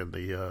Burns, Oregon,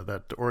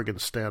 that Oregon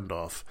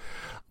standoff.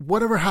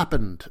 Whatever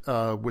happened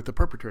with the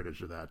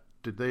perpetrators of that?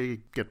 Did they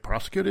get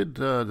prosecuted?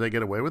 Did they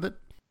get away with it?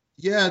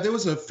 Yeah, there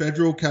was a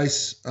federal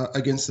case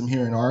against them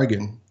here in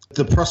Oregon.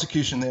 The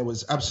prosecution there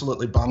was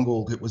absolutely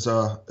bungled. It was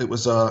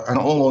an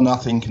all or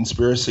nothing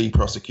conspiracy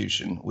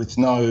prosecution with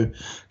no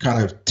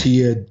kind of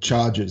tiered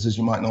charges as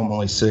you might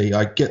normally see.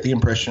 I get the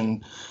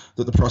impression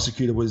that the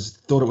prosecutor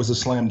thought it was a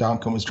slam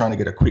dunk and was trying to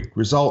get a quick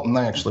result, and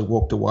they actually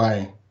walked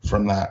away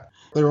from that.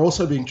 They're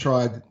also being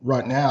tried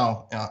right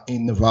now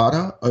in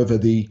Nevada over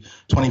the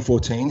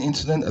 2014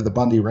 incident at the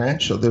Bundy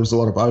Ranch. There was a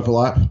lot of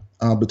overlap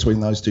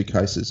between those two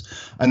cases,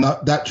 and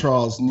that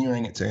trial's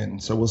nearing its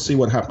end. So we'll see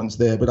what happens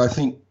there. But I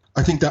think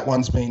that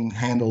one's been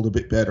handled a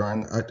bit better,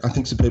 and I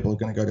think some people are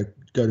going to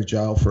go to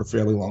jail for a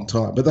fairly long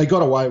time. But they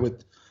got away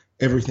with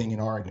everything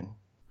in Oregon.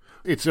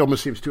 It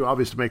almost seems too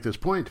obvious to make this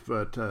point,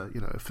 but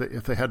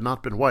if they had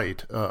not been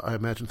white, I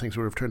imagine things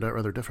would have turned out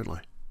rather differently.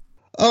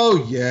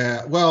 Oh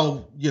yeah,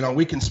 well,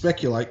 we can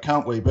speculate,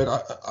 can't we? But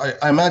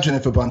I imagine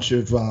if a bunch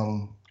of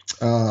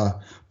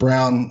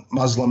brown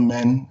Muslim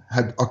men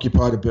had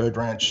occupied a bird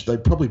ranch,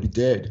 they'd probably be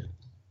dead.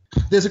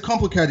 There's a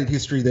complicated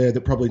history there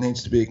that probably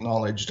needs to be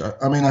acknowledged.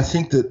 I mean, I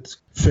think that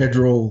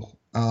federal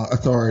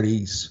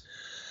authorities,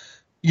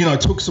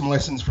 took some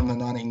lessons from the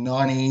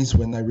 1990s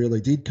when they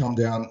really did come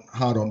down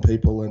hard on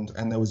people,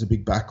 and there was a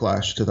big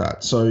backlash to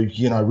that. So,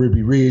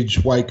 Ruby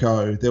Ridge,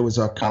 Waco, there was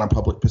a kind of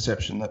public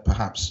perception that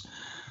perhaps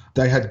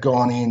they had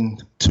gone in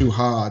too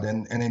hard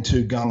and in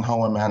too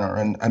gung-ho a manner,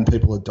 and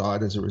people had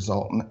died as a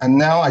result. And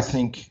now I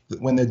think that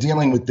when they're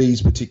dealing with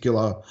these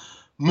particular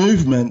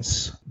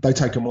movements, they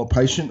take a more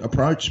patient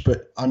approach.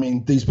 But, I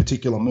mean, these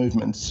particular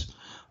movements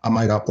are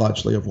made up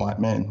largely of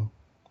white men.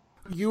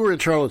 You were in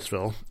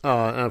Charlottesville,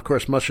 and of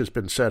course much has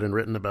been said and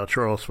written about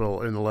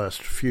Charlottesville in the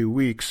last few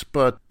weeks,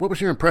 but what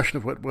was your impression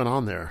of what went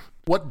on there?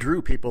 What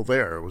drew people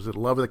there? Was it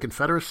love of the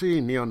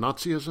Confederacy,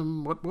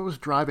 neo-Nazism? What was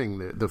driving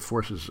the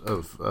forces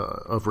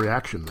of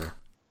reaction there?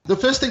 The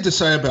first thing to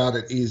say about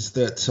it is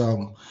that,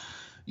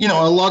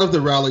 a lot of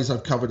the rallies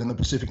I've covered in the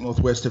Pacific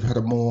Northwest have had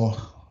a more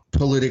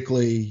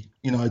politically,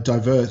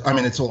 diverse, I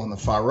mean, it's all on the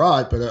far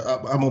right, but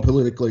a more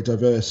politically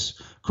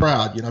diverse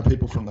crowd,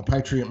 people from the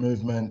Patriot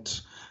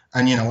movement,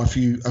 and a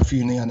few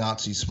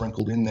neo-Nazis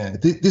sprinkled in there.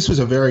 This was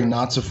a very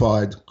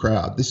Nazified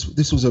crowd.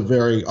 This was a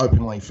very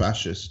openly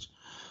fascist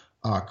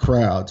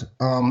crowd,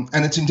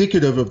 and it's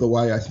indicative of the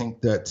way I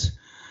think that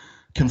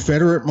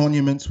Confederate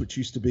monuments, which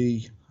used to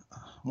be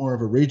more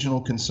of a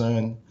regional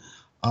concern,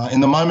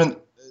 in the moment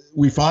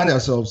we find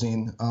ourselves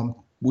in,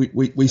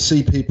 we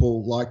see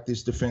people like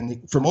this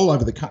defending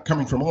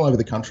coming from all over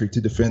the country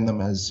to defend them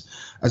as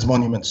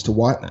monuments to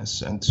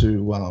whiteness and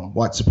to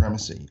white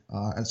supremacy,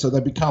 and so they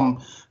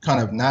become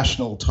kind of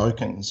national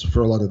tokens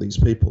for a lot of these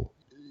people.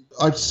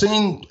 I've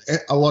seen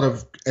a lot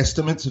of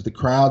estimates of the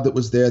crowd that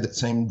was there that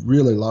seemed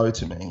really low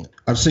to me.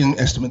 I've seen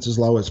estimates as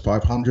low as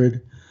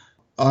 500.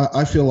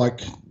 I feel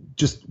like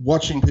just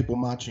watching people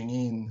marching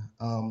in,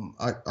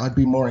 I'd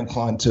be more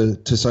inclined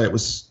to say it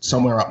was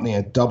somewhere up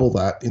near double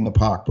that in the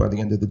park by the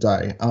end of the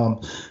day.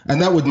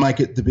 And that would make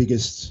it the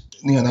biggest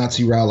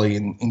neo-Nazi rally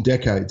in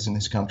decades in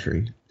this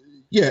country.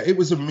 Yeah, it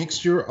was a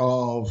mixture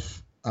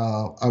of,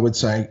 I would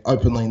say,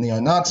 openly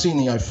neo-Nazi,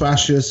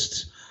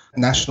 neo-fascist,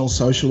 National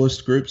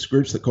Socialist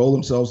groups that call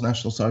themselves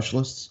National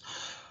Socialists,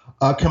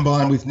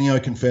 combined with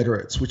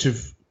neo-Confederates, which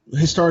have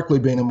historically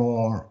been a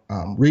more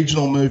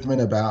regional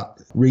movement about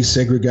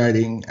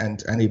resegregating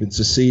and even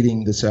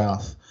seceding the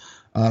South,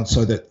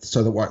 so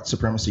that white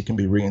supremacy can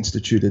be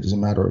reinstituted as a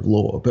matter of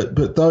law.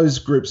 But those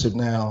groups have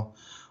now,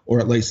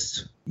 or at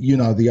least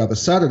the other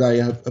Saturday,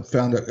 have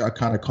found a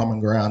kind of common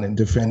ground in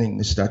defending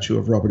the statue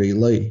of Robert E.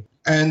 Lee,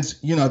 and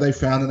they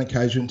found an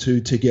occasion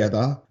to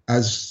together,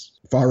 as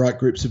far-right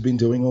groups have been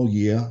doing all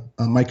year,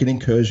 make an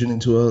incursion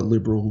into a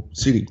liberal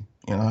city.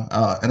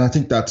 And I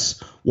think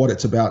that's what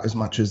it's about as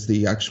much as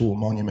the actual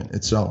monument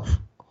itself.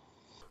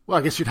 Well,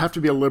 I guess you'd have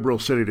to be a liberal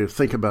city to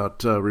think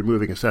about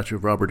removing a statue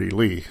of Robert E.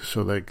 Lee.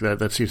 So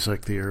that seems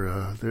like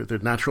their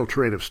natural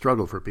terrain of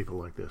struggle for people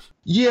like this.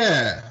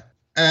 Yeah,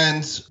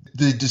 and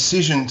the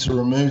decision to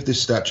remove this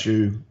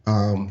statue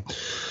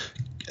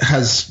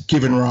has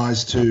given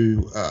rise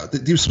to,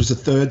 this was the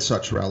third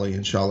such rally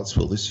in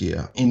Charlottesville this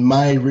year. In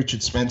May,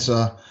 Richard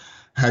Spencer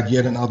had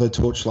yet another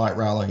torchlight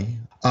rally.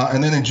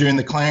 And then in June,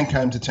 the Klan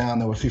came to town.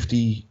 There were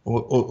 50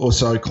 or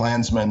so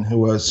Klansmen who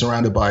were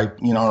surrounded by,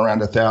 around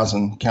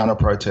 1,000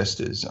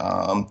 counter-protesters.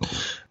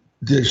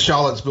 The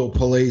Charlottesville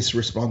police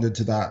responded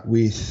to that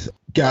with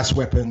gas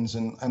weapons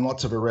and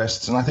lots of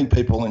arrests. And I think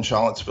people in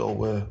Charlottesville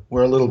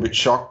were a little bit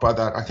shocked by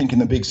that. I think in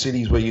the big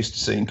cities, we're used to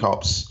seeing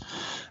cops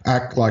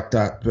act like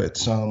that.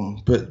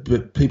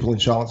 But people in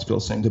Charlottesville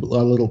seemed a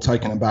little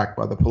taken aback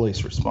by the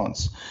police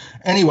response.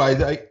 Anyway,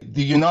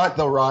 the Unite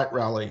the Right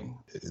rally,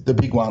 the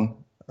big one,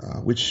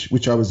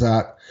 which I was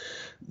at,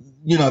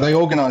 they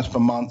organised for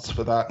months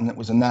for that, and it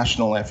was a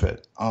national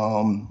effort.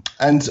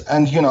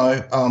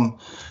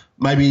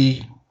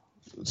 Maybe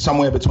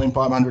somewhere between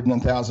 500 and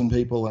 1,000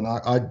 people, and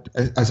I,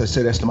 as I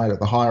said, estimate at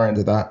the higher end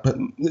of that. But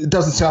it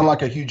doesn't sound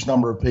like a huge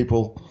number of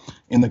people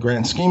in the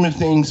grand scheme of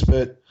things,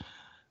 but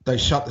they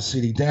shut the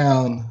city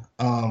down.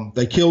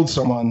 They killed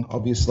someone,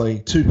 obviously.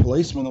 2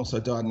 policemen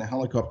also died in a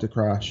helicopter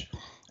crash,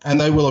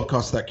 and they will have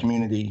cost that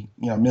community,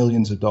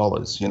 millions of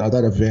dollars.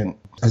 That event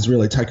has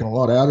really taken a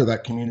lot out of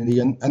that community,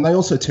 and they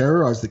also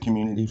terrorized the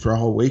community for a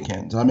whole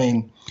weekend. I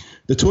mean,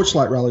 the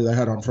Torchlight rally they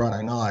had on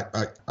Friday night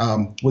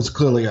was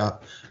clearly a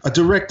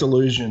direct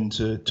allusion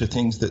to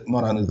things that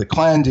not only the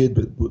Klan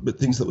did, but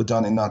things that were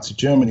done in Nazi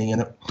Germany.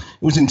 And it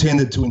was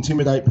intended to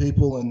intimidate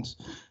people. And,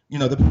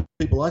 the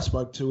people I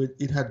spoke to,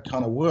 it had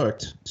kind of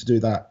worked to do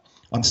that.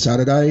 On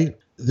Saturday,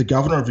 the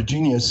governor of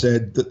Virginia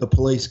said that the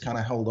police kind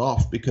of held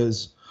off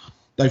because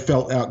they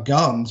felt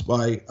outgunned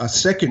by a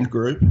second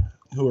group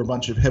who were a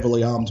bunch of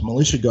heavily armed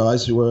militia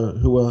guys who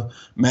were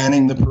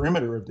manning the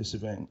perimeter of this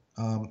event,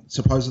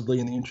 supposedly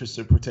in the interest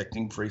of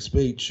protecting free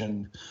speech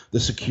and the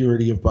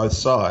security of both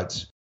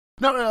sides.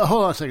 Now,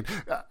 hold on a second.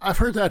 I've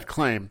heard that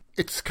claim.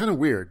 It's kind of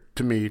weird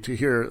to me to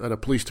hear that a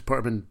police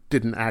department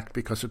didn't act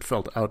because it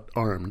felt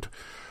out-armed.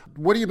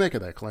 What do you make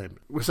of that claim?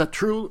 Was that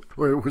true,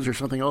 or was there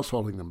something else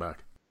holding them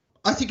back?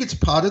 I think it's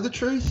part of the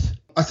truth.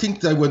 I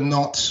think they were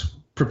not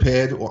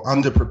prepared or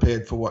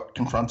underprepared for what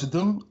confronted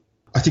them.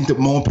 I think that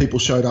more people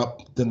showed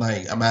up than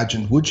they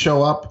imagined would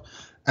show up,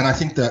 and I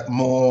think that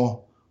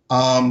more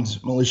armed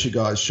militia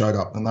guys showed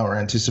up than they were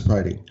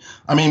anticipating.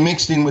 I mean,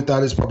 mixed in with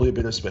that is probably a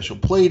bit of special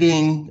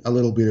pleading, a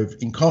little bit of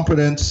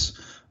incompetence,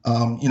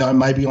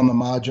 maybe on the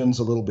margins,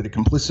 a little bit of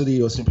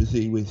complicity or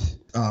sympathy with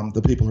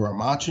the people who are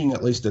marching,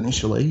 at least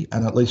initially,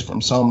 and at least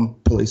from some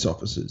police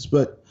officers.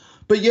 But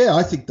yeah,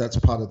 I think that's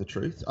part of the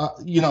truth.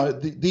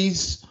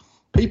 These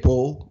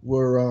people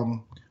were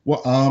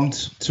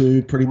armed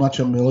to pretty much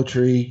a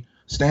military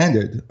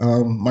standard.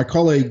 My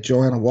colleague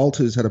Joanna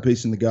Walters had a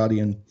piece in The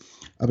Guardian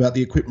about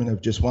the equipment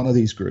of just one of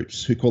these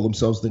groups who call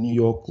themselves the New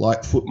York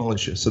Light Foot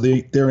Militia. So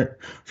they're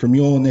from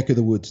your neck of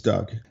the woods,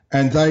 Doug.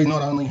 And they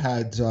not only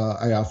had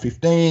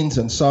AR-15s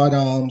and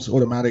sidearms,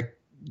 automatic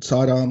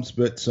sidearms,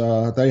 but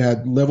they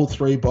had level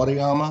 3 body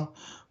armor,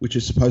 which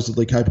is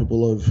supposedly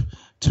capable of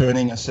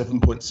turning a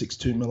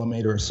 7.62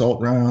 millimeter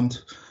assault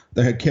round.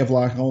 They had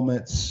Kevlar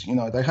helmets. They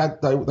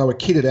were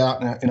kitted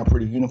out in a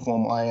pretty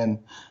uniform way and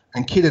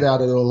kitted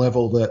out at a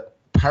level that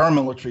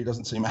paramilitary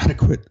doesn't seem an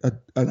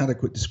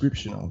adequate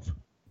description of.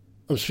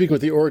 I'm speaking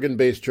with the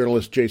Oregon-based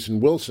journalist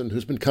Jason Wilson,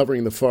 who's been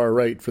covering the far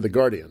right for The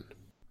Guardian.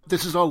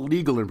 This is all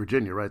legal in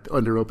Virginia, right,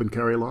 under open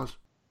carry laws?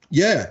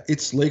 Yeah,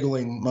 it's legal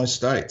in most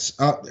states.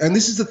 And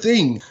this is the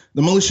thing.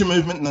 The militia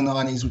movement in the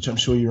 90s, which I'm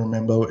sure you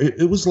remember,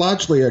 it was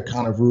largely a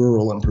kind of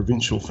rural and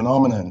provincial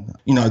phenomenon.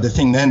 The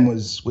thing then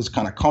was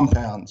kind of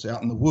compounds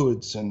out in the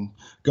woods and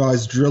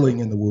guys drilling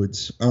in the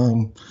woods.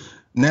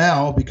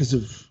 Now, because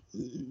of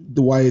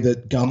the way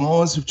that gun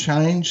laws have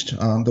changed,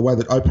 the way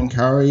that open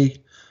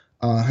carry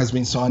has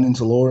been signed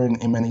into law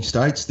in many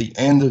states, the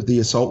end of the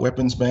assault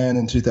weapons ban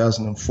in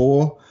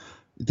 2004,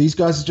 these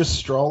guys are just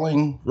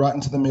strolling right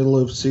into the middle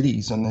of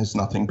cities and there's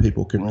nothing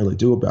people can really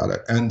do about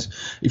it. And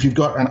if you've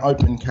got an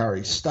open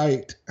carry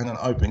state and an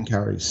open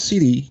carry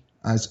city,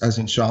 as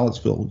in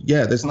Charlottesville,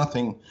 there's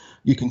nothing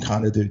you can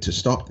kind of do to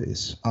stop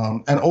this.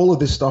 And all of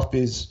this stuff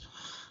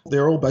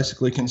they're all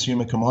basically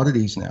consumer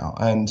commodities now.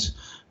 And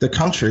the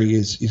country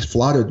is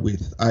flooded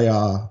with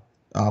AR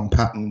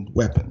patterned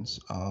weapons.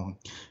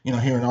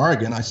 Here in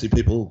Oregon, I see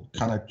people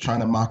kind of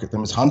trying to market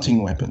them as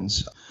hunting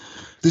weapons.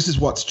 This is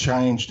what's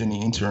changed in the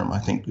interim, I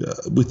think,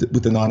 with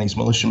the 90s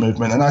militia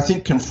movement. And I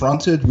think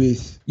confronted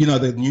with,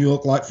 the New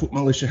York Light Foot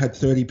Militia had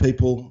 30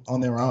 people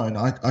on their own.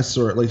 I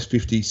saw at least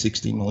 50,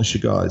 60 militia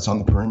guys on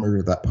the perimeter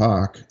of that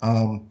park.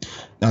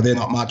 Now, they're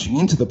not marching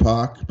into the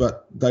park,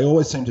 but they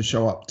always seem to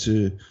show up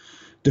to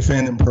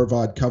defend and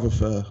provide cover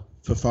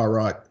for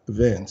far-right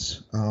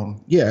events.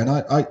 And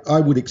I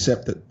would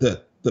accept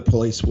that the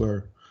police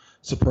were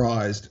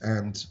surprised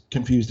and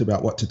confused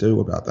about what to do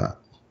about that.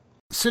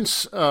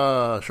 Since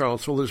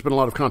Charlottesville, there's been a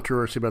lot of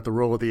controversy about the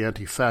role of the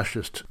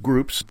anti-fascist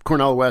groups.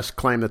 Cornel West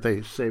claimed that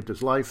they saved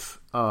his life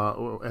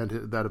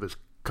and that of his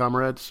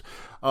comrades.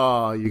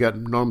 You got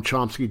Noam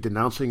Chomsky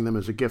denouncing them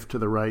as a gift to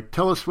the right.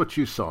 Tell us what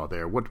you saw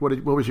there. What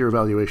was your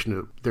evaluation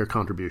of their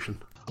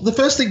contribution? The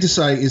first thing to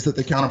say is that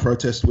the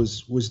counter-protest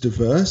was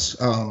diverse,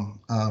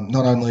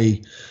 not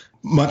only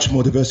much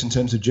more diverse in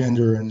terms of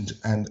gender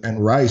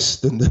and race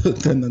than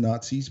the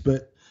Nazis,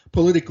 but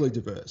politically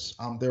diverse.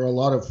 There are a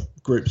lot of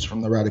groups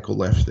from the radical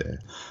left there.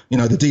 You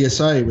know, the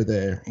DSA were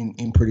there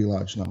in pretty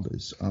large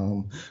numbers.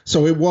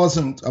 So it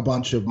wasn't a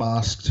bunch of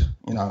masked,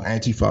 you know,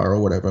 Antifa or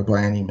whatever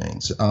by any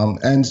means. I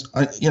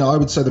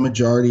would say the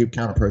majority of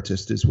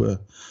counter-protesters were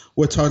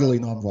totally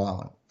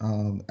nonviolent.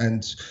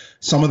 And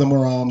some of them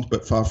were armed,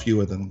 but far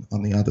fewer than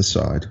on the other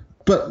side.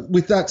 But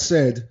with that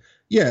said,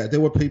 yeah, there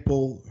were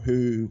people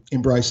who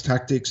embraced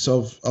tactics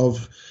of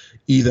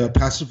either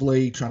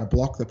passively trying to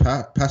block the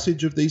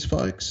passage of these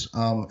folks,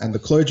 and the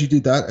clergy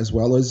did that as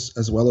well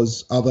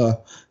as other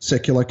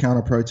secular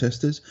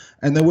counter-protesters.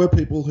 And there were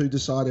people who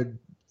decided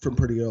from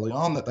pretty early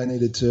on that they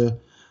needed to,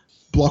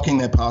 blocking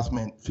their path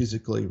meant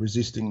physically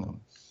resisting them.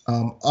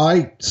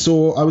 I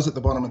was at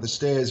the bottom of the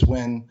stairs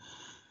when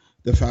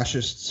the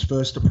fascists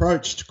first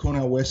approached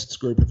Cornel West's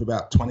group of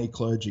about 20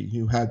 clergy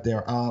who had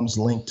their arms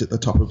linked at the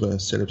top of a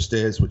set of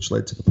stairs which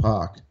led to the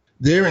park.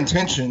 Their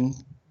intention,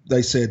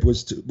 they said,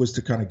 was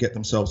to kind of get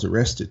themselves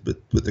arrested,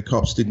 but the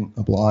cops didn't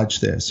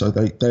oblige there. So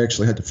they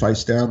actually had to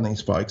face down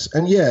these folks.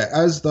 And yeah,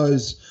 as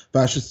those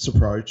fascists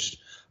approached,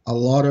 a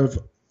lot of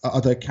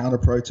other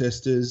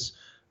counter-protesters,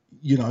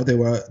 you know, there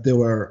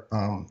were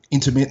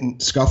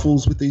intermittent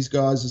scuffles with these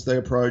guys as they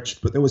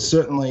approached, but there was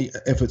certainly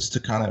efforts to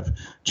kind of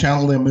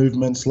channel their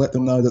movements, let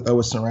them know that they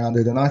were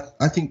surrounded. And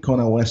I think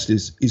Cornel West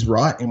is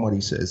right in what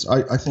he says.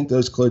 I think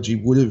those clergy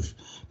would have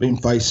been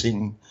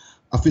facing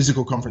a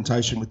physical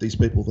confrontation with these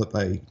people that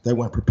they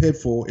weren't prepared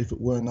for if it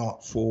were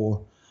not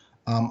for,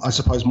 I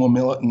suppose, more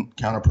militant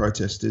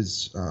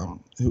counter-protesters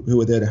who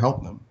were there to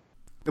help them.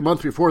 The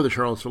month before the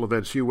Charlottesville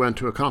events, you went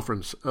to a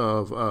conference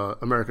of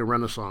American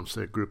Renaissance,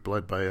 a group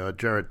led by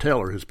Jared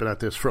Taylor, who's been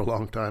at this for a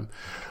long time.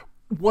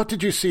 What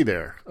did you see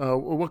there?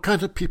 What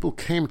kinds of people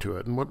came to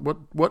it, and what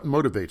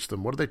motivates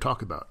them? What do they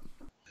talk about?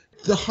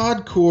 The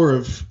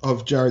hardcore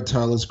of Jared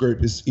Taylor's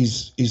group is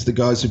the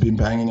guys who've been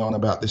banging on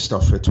about this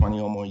stuff for 20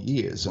 or more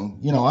years.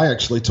 And, you know, I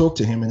actually talked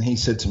to him and he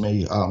said to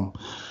me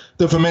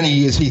that for many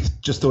years he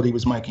just thought he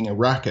was making a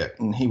racket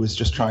and he was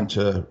just trying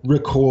to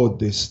record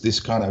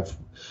this kind of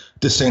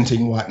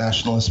dissenting white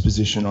nationalist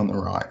position on the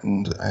right.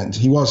 And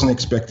he wasn't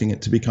expecting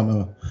it to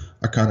become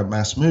a kind of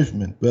mass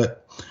movement.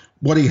 But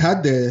what he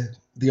had there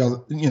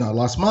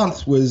last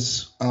month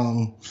was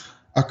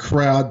a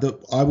crowd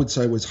that I would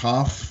say was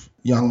half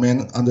young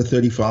men under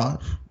 35.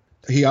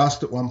 He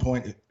asked at one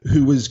point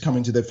who was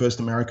coming to their first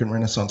American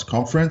Renaissance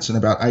conference, and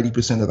about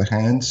 80% of the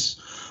hands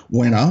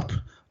went up.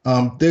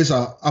 There's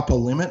a upper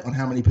limit on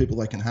how many people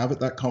they can have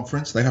at that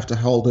conference. They have to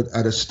hold it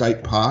at a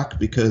state park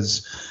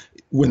because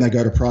when they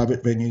go to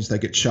private venues, they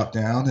get shut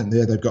down, and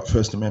there they've got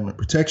First Amendment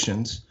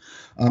protections.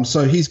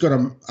 So he's got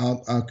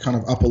a kind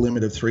of upper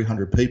limit of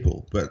 300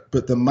 people, but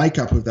the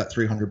makeup of that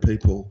 300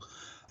 people,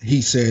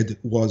 he said,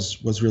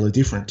 was really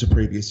different to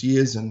previous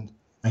years. And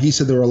he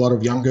said there were a lot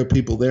of younger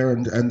people there,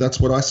 and that's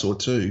what I saw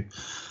too.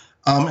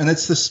 And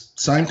it's the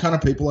same kind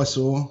of people I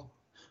saw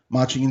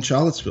marching in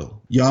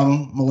Charlottesville.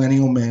 Young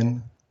millennial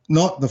men,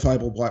 not the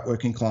fabled white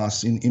working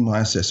class in my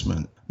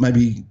assessment,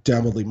 maybe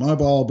downwardly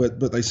mobile,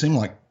 but they seem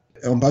like,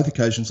 on both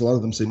occasions, a lot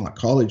of them seem like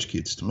college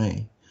kids to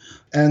me.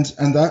 And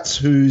that's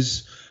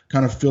who's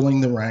kind of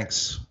filling the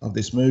ranks of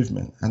this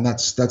movement, and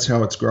that's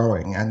how it's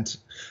growing. And,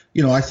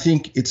 you know, I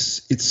think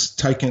it's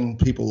taken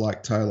people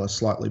like Taylor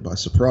slightly by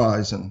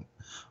surprise, and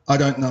I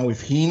don't know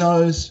if he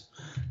knows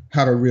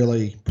how to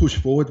really push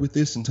forward with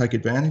this and take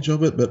advantage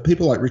of it, but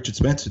people like Richard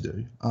Spencer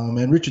do.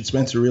 And Richard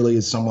Spencer really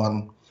is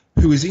someone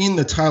who is in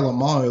the Taylor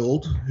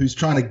mold, who's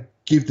trying to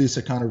give this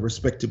a kind of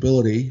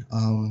respectability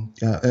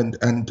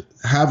and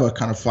have a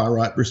kind of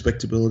far-right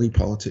respectability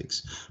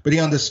politics. But he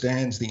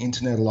understands the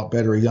internet a lot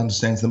better. He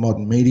understands the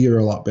modern media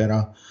a lot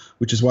better,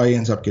 which is why he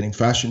ends up getting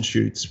fashion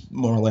shoots,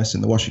 more or less,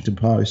 in the Washington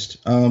Post.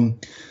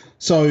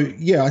 So,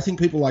 yeah, I think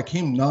people like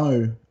him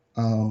know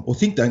or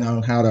think they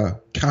know how to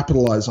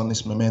capitalize on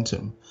this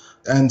momentum.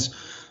 And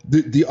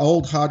the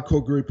old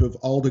hardcore group of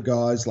older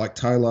guys like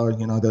Taylor,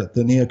 you know,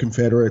 the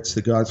neo-Confederates,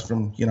 the guys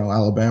from, you know,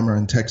 Alabama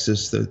and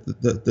Texas,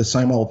 the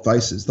same old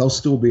faces, they'll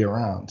still be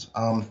around.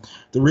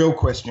 The real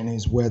question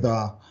is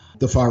whether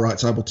the far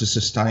right's able to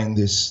sustain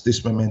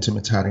this momentum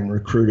it's had in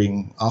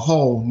recruiting a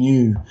whole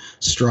new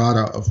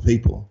strata of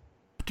people.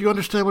 Do you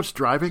understand what's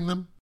driving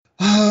them?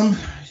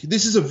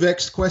 This is a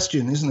vexed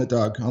question, isn't it,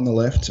 Doug, on the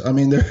left? I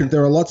mean,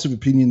 there are lots of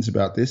opinions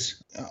about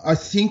this. I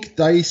think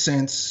they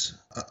sense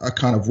a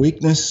kind of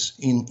weakness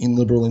in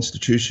liberal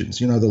institutions.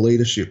 You know, the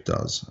leadership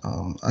does.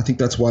 I think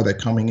that's why they're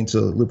coming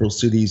into liberal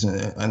cities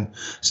and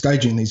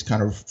staging these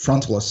kind of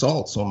frontal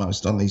assaults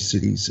almost on these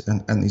cities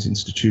and these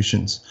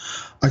institutions.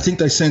 I think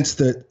they sense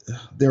that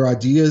their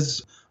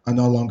ideas are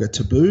no longer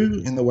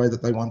taboo in the way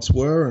that they once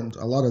were, and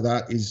a lot of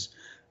that is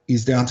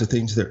down to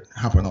things that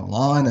happen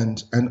online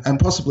and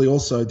possibly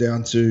also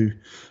down to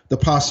the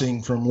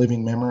passing from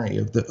living memory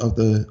of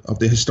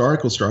the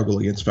historical struggle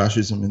against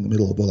fascism in the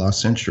middle of the last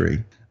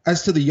century.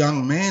 As to the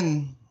young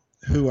men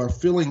who are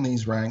filling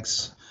these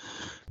ranks,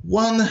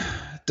 one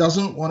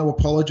doesn't want to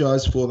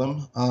apologize for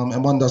them,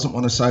 and one doesn't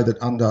want to say that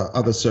under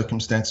other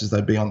circumstances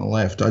they'd be on the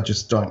left. I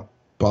just don't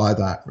buy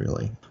that,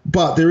 really.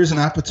 But there is an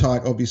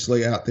appetite,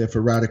 obviously, out there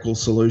for radical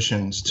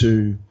solutions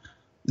to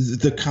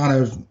the kind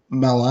of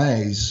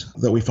malaise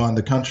that we find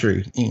the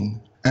country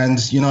in. And,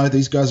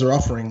 these guys are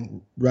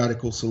offering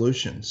radical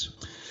solutions.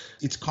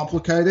 It's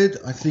complicated.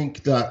 I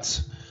think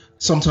that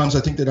sometimes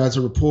as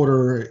a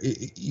reporter,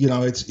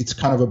 it's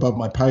kind of above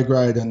my pay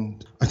grade,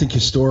 and I think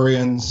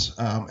historians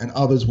and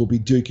others will be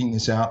duking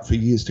this out for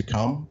years to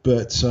come.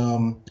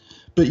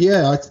 But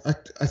yeah,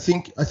 I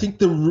think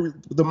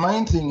the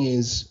main thing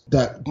is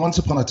that once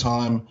upon a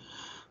time,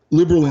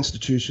 liberal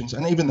institutions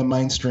and even the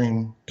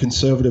mainstream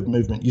conservative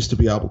movement used to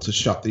be able to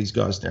shut these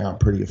guys down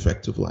pretty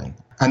effectively.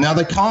 And now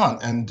they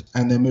can't, and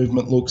their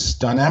movement looks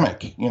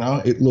dynamic.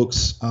 It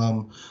looks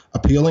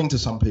appealing to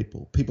some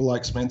people. People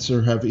like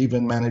Spencer have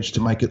even managed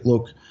to make it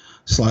look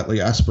slightly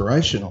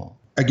aspirational.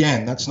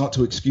 Again, that's not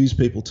to excuse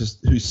people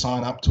who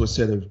sign up to a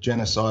set of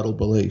genocidal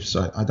beliefs.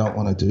 I don't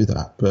want to do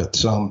that.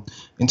 But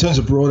in terms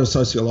of broader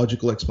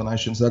sociological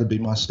explanations, that'd be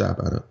my stab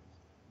at it.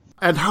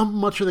 And how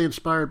much are they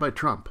inspired by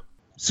Trump?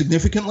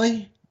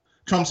 Significantly.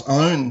 Trump's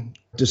own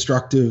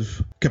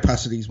destructive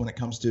capacities when it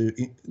comes to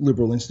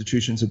liberal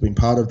institutions have been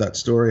part of that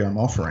story I'm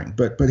offering.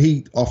 But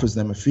he offers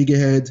them a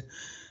figurehead.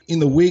 In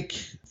the week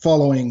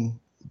following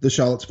the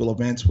Charlottesville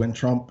events, when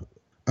Trump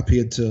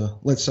appeared to,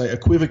 let's say,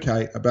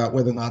 equivocate about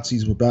whether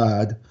Nazis were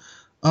bad,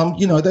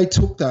 they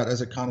took that as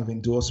a kind of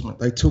endorsement.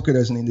 They took it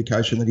as an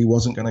indication that he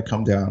wasn't going to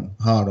come down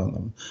hard on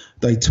them.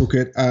 They took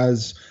it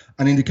as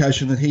an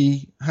indication that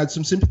he had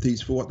some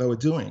sympathies for what they were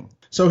doing.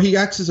 So he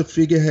acts as a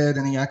figurehead,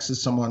 and he acts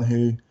as someone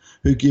who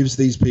gives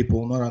these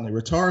people not only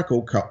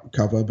rhetorical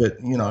cover, but,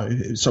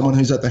 someone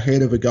who's at the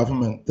head of a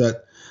government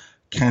that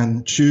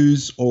can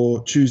choose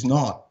or choose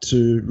not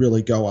to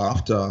really go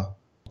after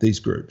these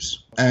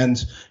groups.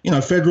 And,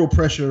 federal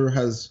pressure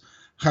has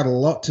had a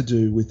lot to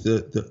do with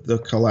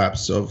the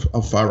collapse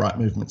of far-right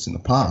movements in the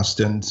past.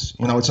 And,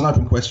 it's an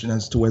open question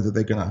as to whether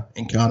they're going to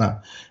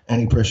encounter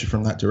any pressure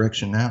from that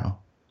direction now.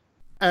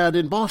 And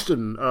in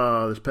Boston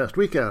this past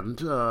weekend,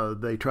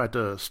 they tried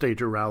to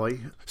stage a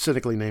rally,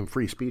 cynically named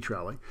Free Speech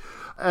Rally,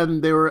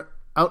 and they were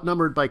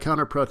outnumbered by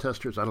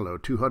counter-protesters,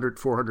 200,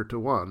 400 to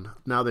 1.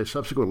 Now they've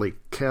subsequently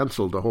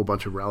canceled a whole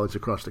bunch of rallies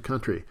across the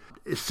country.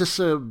 Is this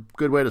a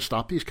good way to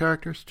stop these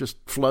characters? Just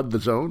flood the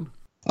zone?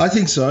 I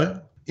think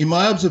so. In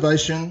my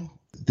observation,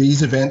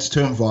 these events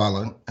turn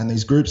violent and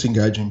these groups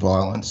engage in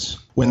violence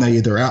when they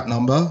either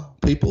outnumber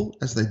people,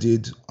 as they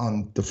did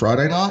on the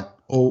Friday night,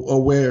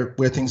 or where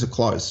things are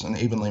close and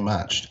evenly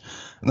matched.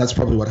 And that's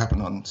probably what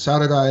happened on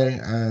Saturday.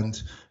 And,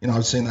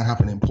 I've seen that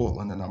happen in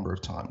Portland a number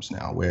of times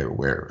now, where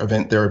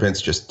their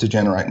events just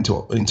degenerate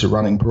into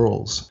running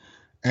brawls.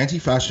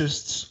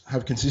 Anti-fascists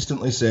have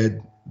consistently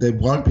said there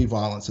won't be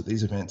violence at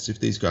these events if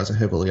these guys are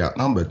heavily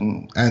outnumbered.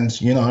 And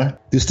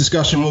this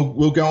discussion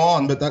will go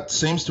on, but that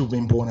seems to have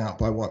been borne out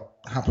by what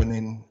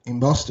happened in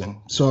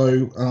Boston.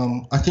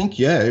 So I think,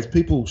 if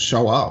people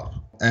show up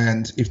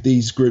and if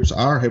these groups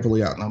are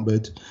heavily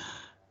outnumbered,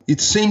 it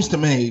seems to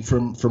me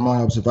from my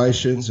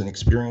observations and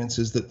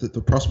experiences that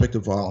the prospect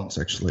of violence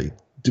actually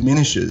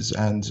diminishes,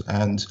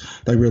 and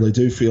they really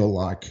do feel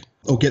like,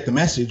 or get the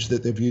message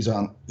that their views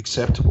aren't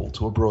acceptable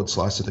to a broad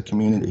slice of the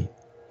community.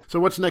 So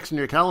what's next in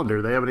your calendar?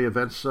 Do they have any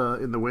events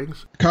in the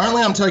wings?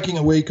 Currently, I'm taking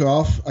a week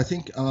off. I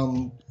think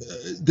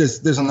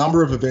there's a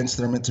number of events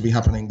that are meant to be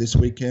happening this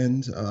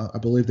weekend. I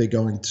believe they're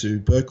going to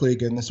Berkeley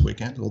again this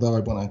weekend, although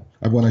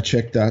I want to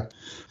check that.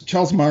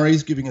 Charles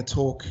Murray's giving a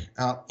talk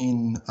out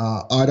in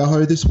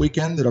Idaho this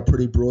weekend that a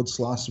pretty broad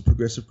slice of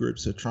progressive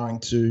groups are trying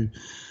to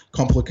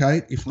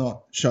complicate, if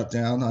not shut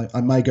down.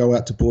 I may go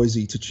out to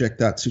Boise to check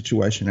that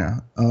situation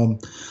out.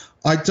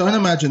 I don't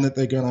imagine that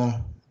they're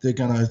going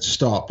to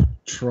stop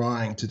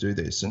trying to do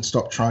this and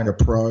stop trying to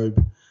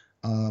probe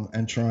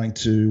and trying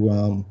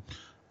to,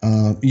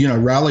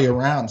 rally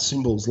around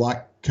symbols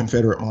like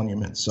Confederate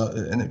monuments.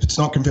 And if it's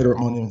not Confederate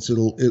monuments,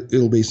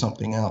 it'll be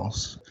something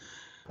else.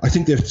 I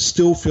think they're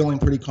still feeling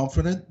pretty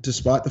confident,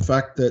 despite the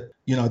fact that,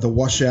 the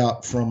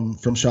washout from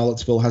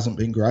Charlottesville hasn't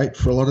been great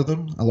for a lot of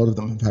them. A lot of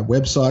them have had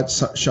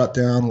websites shut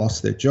down,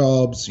 lost their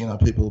jobs,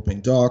 people have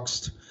been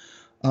doxxed.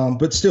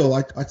 But still,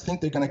 I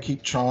think they're going to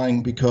keep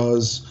trying,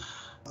 because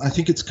I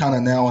think it's kind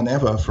of now or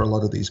never for a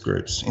lot of these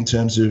groups in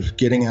terms of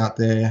getting out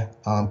there,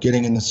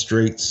 getting in the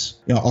streets,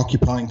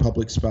 occupying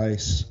public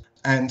space,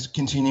 and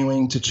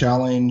continuing to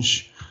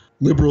challenge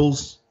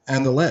liberals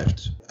and the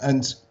left.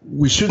 And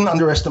we shouldn't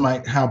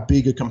underestimate how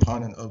big a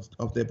component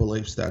of their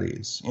beliefs that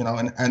is,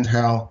 and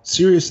how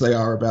serious they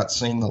are about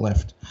seeing the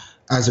left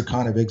as a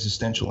kind of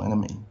existential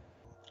enemy.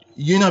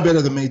 You know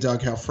better than me,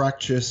 Doug, how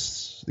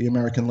fractious the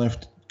American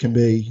left can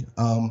be.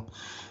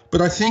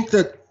 But I think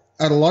that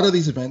at a lot of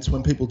these events,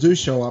 when people do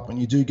show up and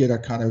you do get a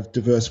kind of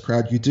diverse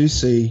crowd, you do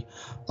see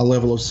a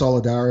level of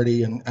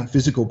solidarity and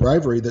physical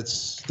bravery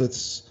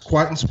that's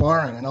quite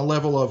inspiring, and a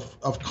level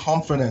of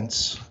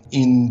confidence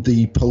in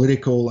the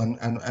political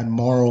and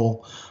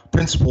moral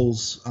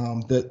principles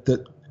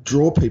that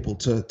draw people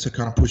to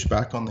kind of push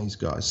back on these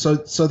guys. So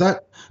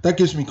that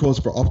gives me cause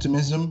for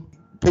optimism.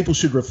 people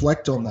should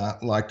reflect on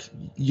that. Like,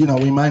 you know,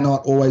 we may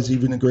not always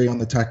even agree on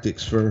the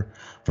tactics for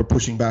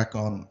pushing back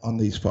on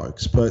these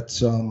folks,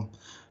 but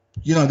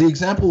you know, the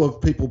example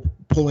of people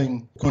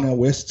pulling Cornel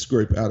West's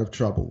group out of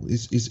trouble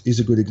is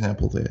a good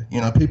example there.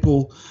 You know,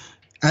 people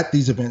at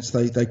these events,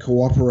 they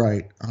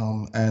cooperate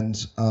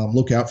and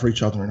look out for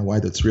each other in a way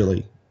that's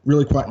really,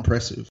 really quite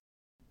impressive.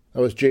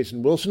 That was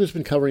Jason Wilson, who's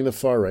been covering the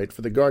far right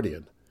for The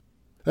Guardian.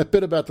 That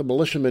bit about the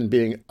militiamen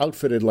being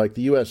outfitted like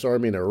the U.S.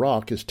 Army in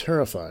Iraq is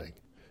terrifying.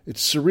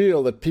 It's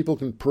surreal that people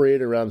can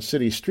parade around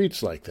city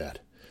streets like that.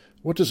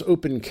 What does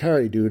open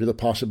carry do to the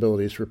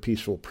possibilities for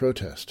peaceful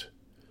protest?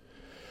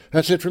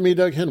 That's it for me,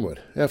 Doug Henwood.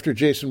 After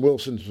Jason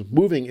Wilson's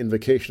moving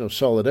invocation of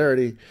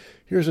solidarity,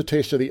 here's a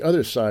taste of the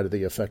other side of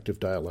the effective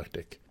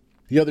dialectic.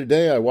 The other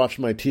day I watched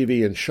my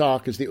TV in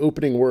shock as the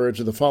opening words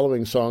of the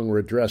following song were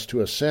addressed to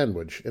a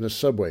sandwich in a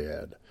Subway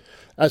ad.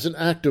 As an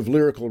act of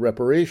lyrical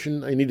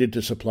reparation, I needed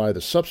to supply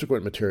the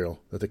subsequent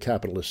material that the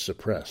capitalists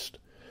suppressed.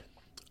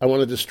 I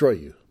Want to Destroy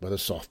You by the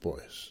Soft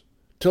Boys.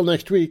 Till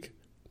next week,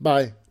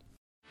 bye.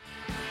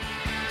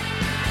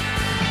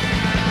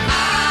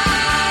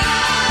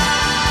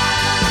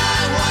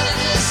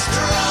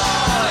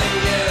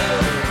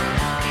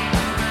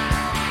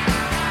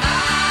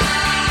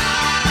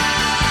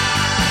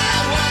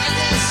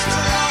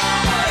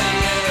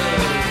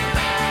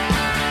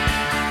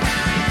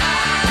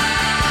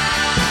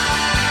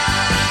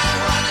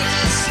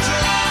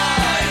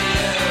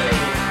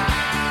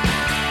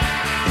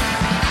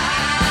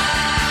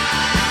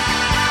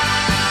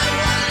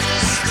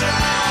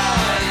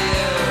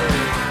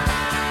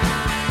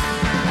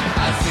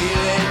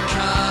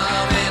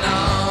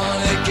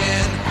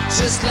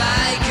 Just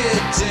like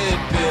it did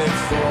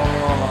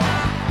before.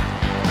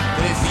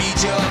 They feed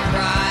your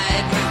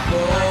pride with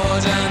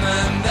boredom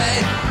and they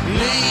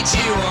lead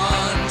you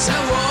on to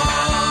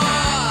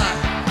war.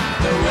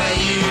 The way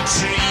you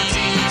treat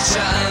each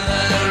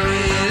other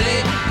really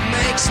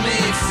makes me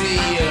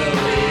feel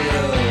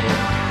real.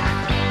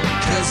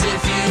 'Cause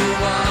if you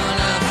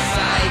wanna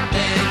fight,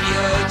 then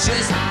you're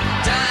just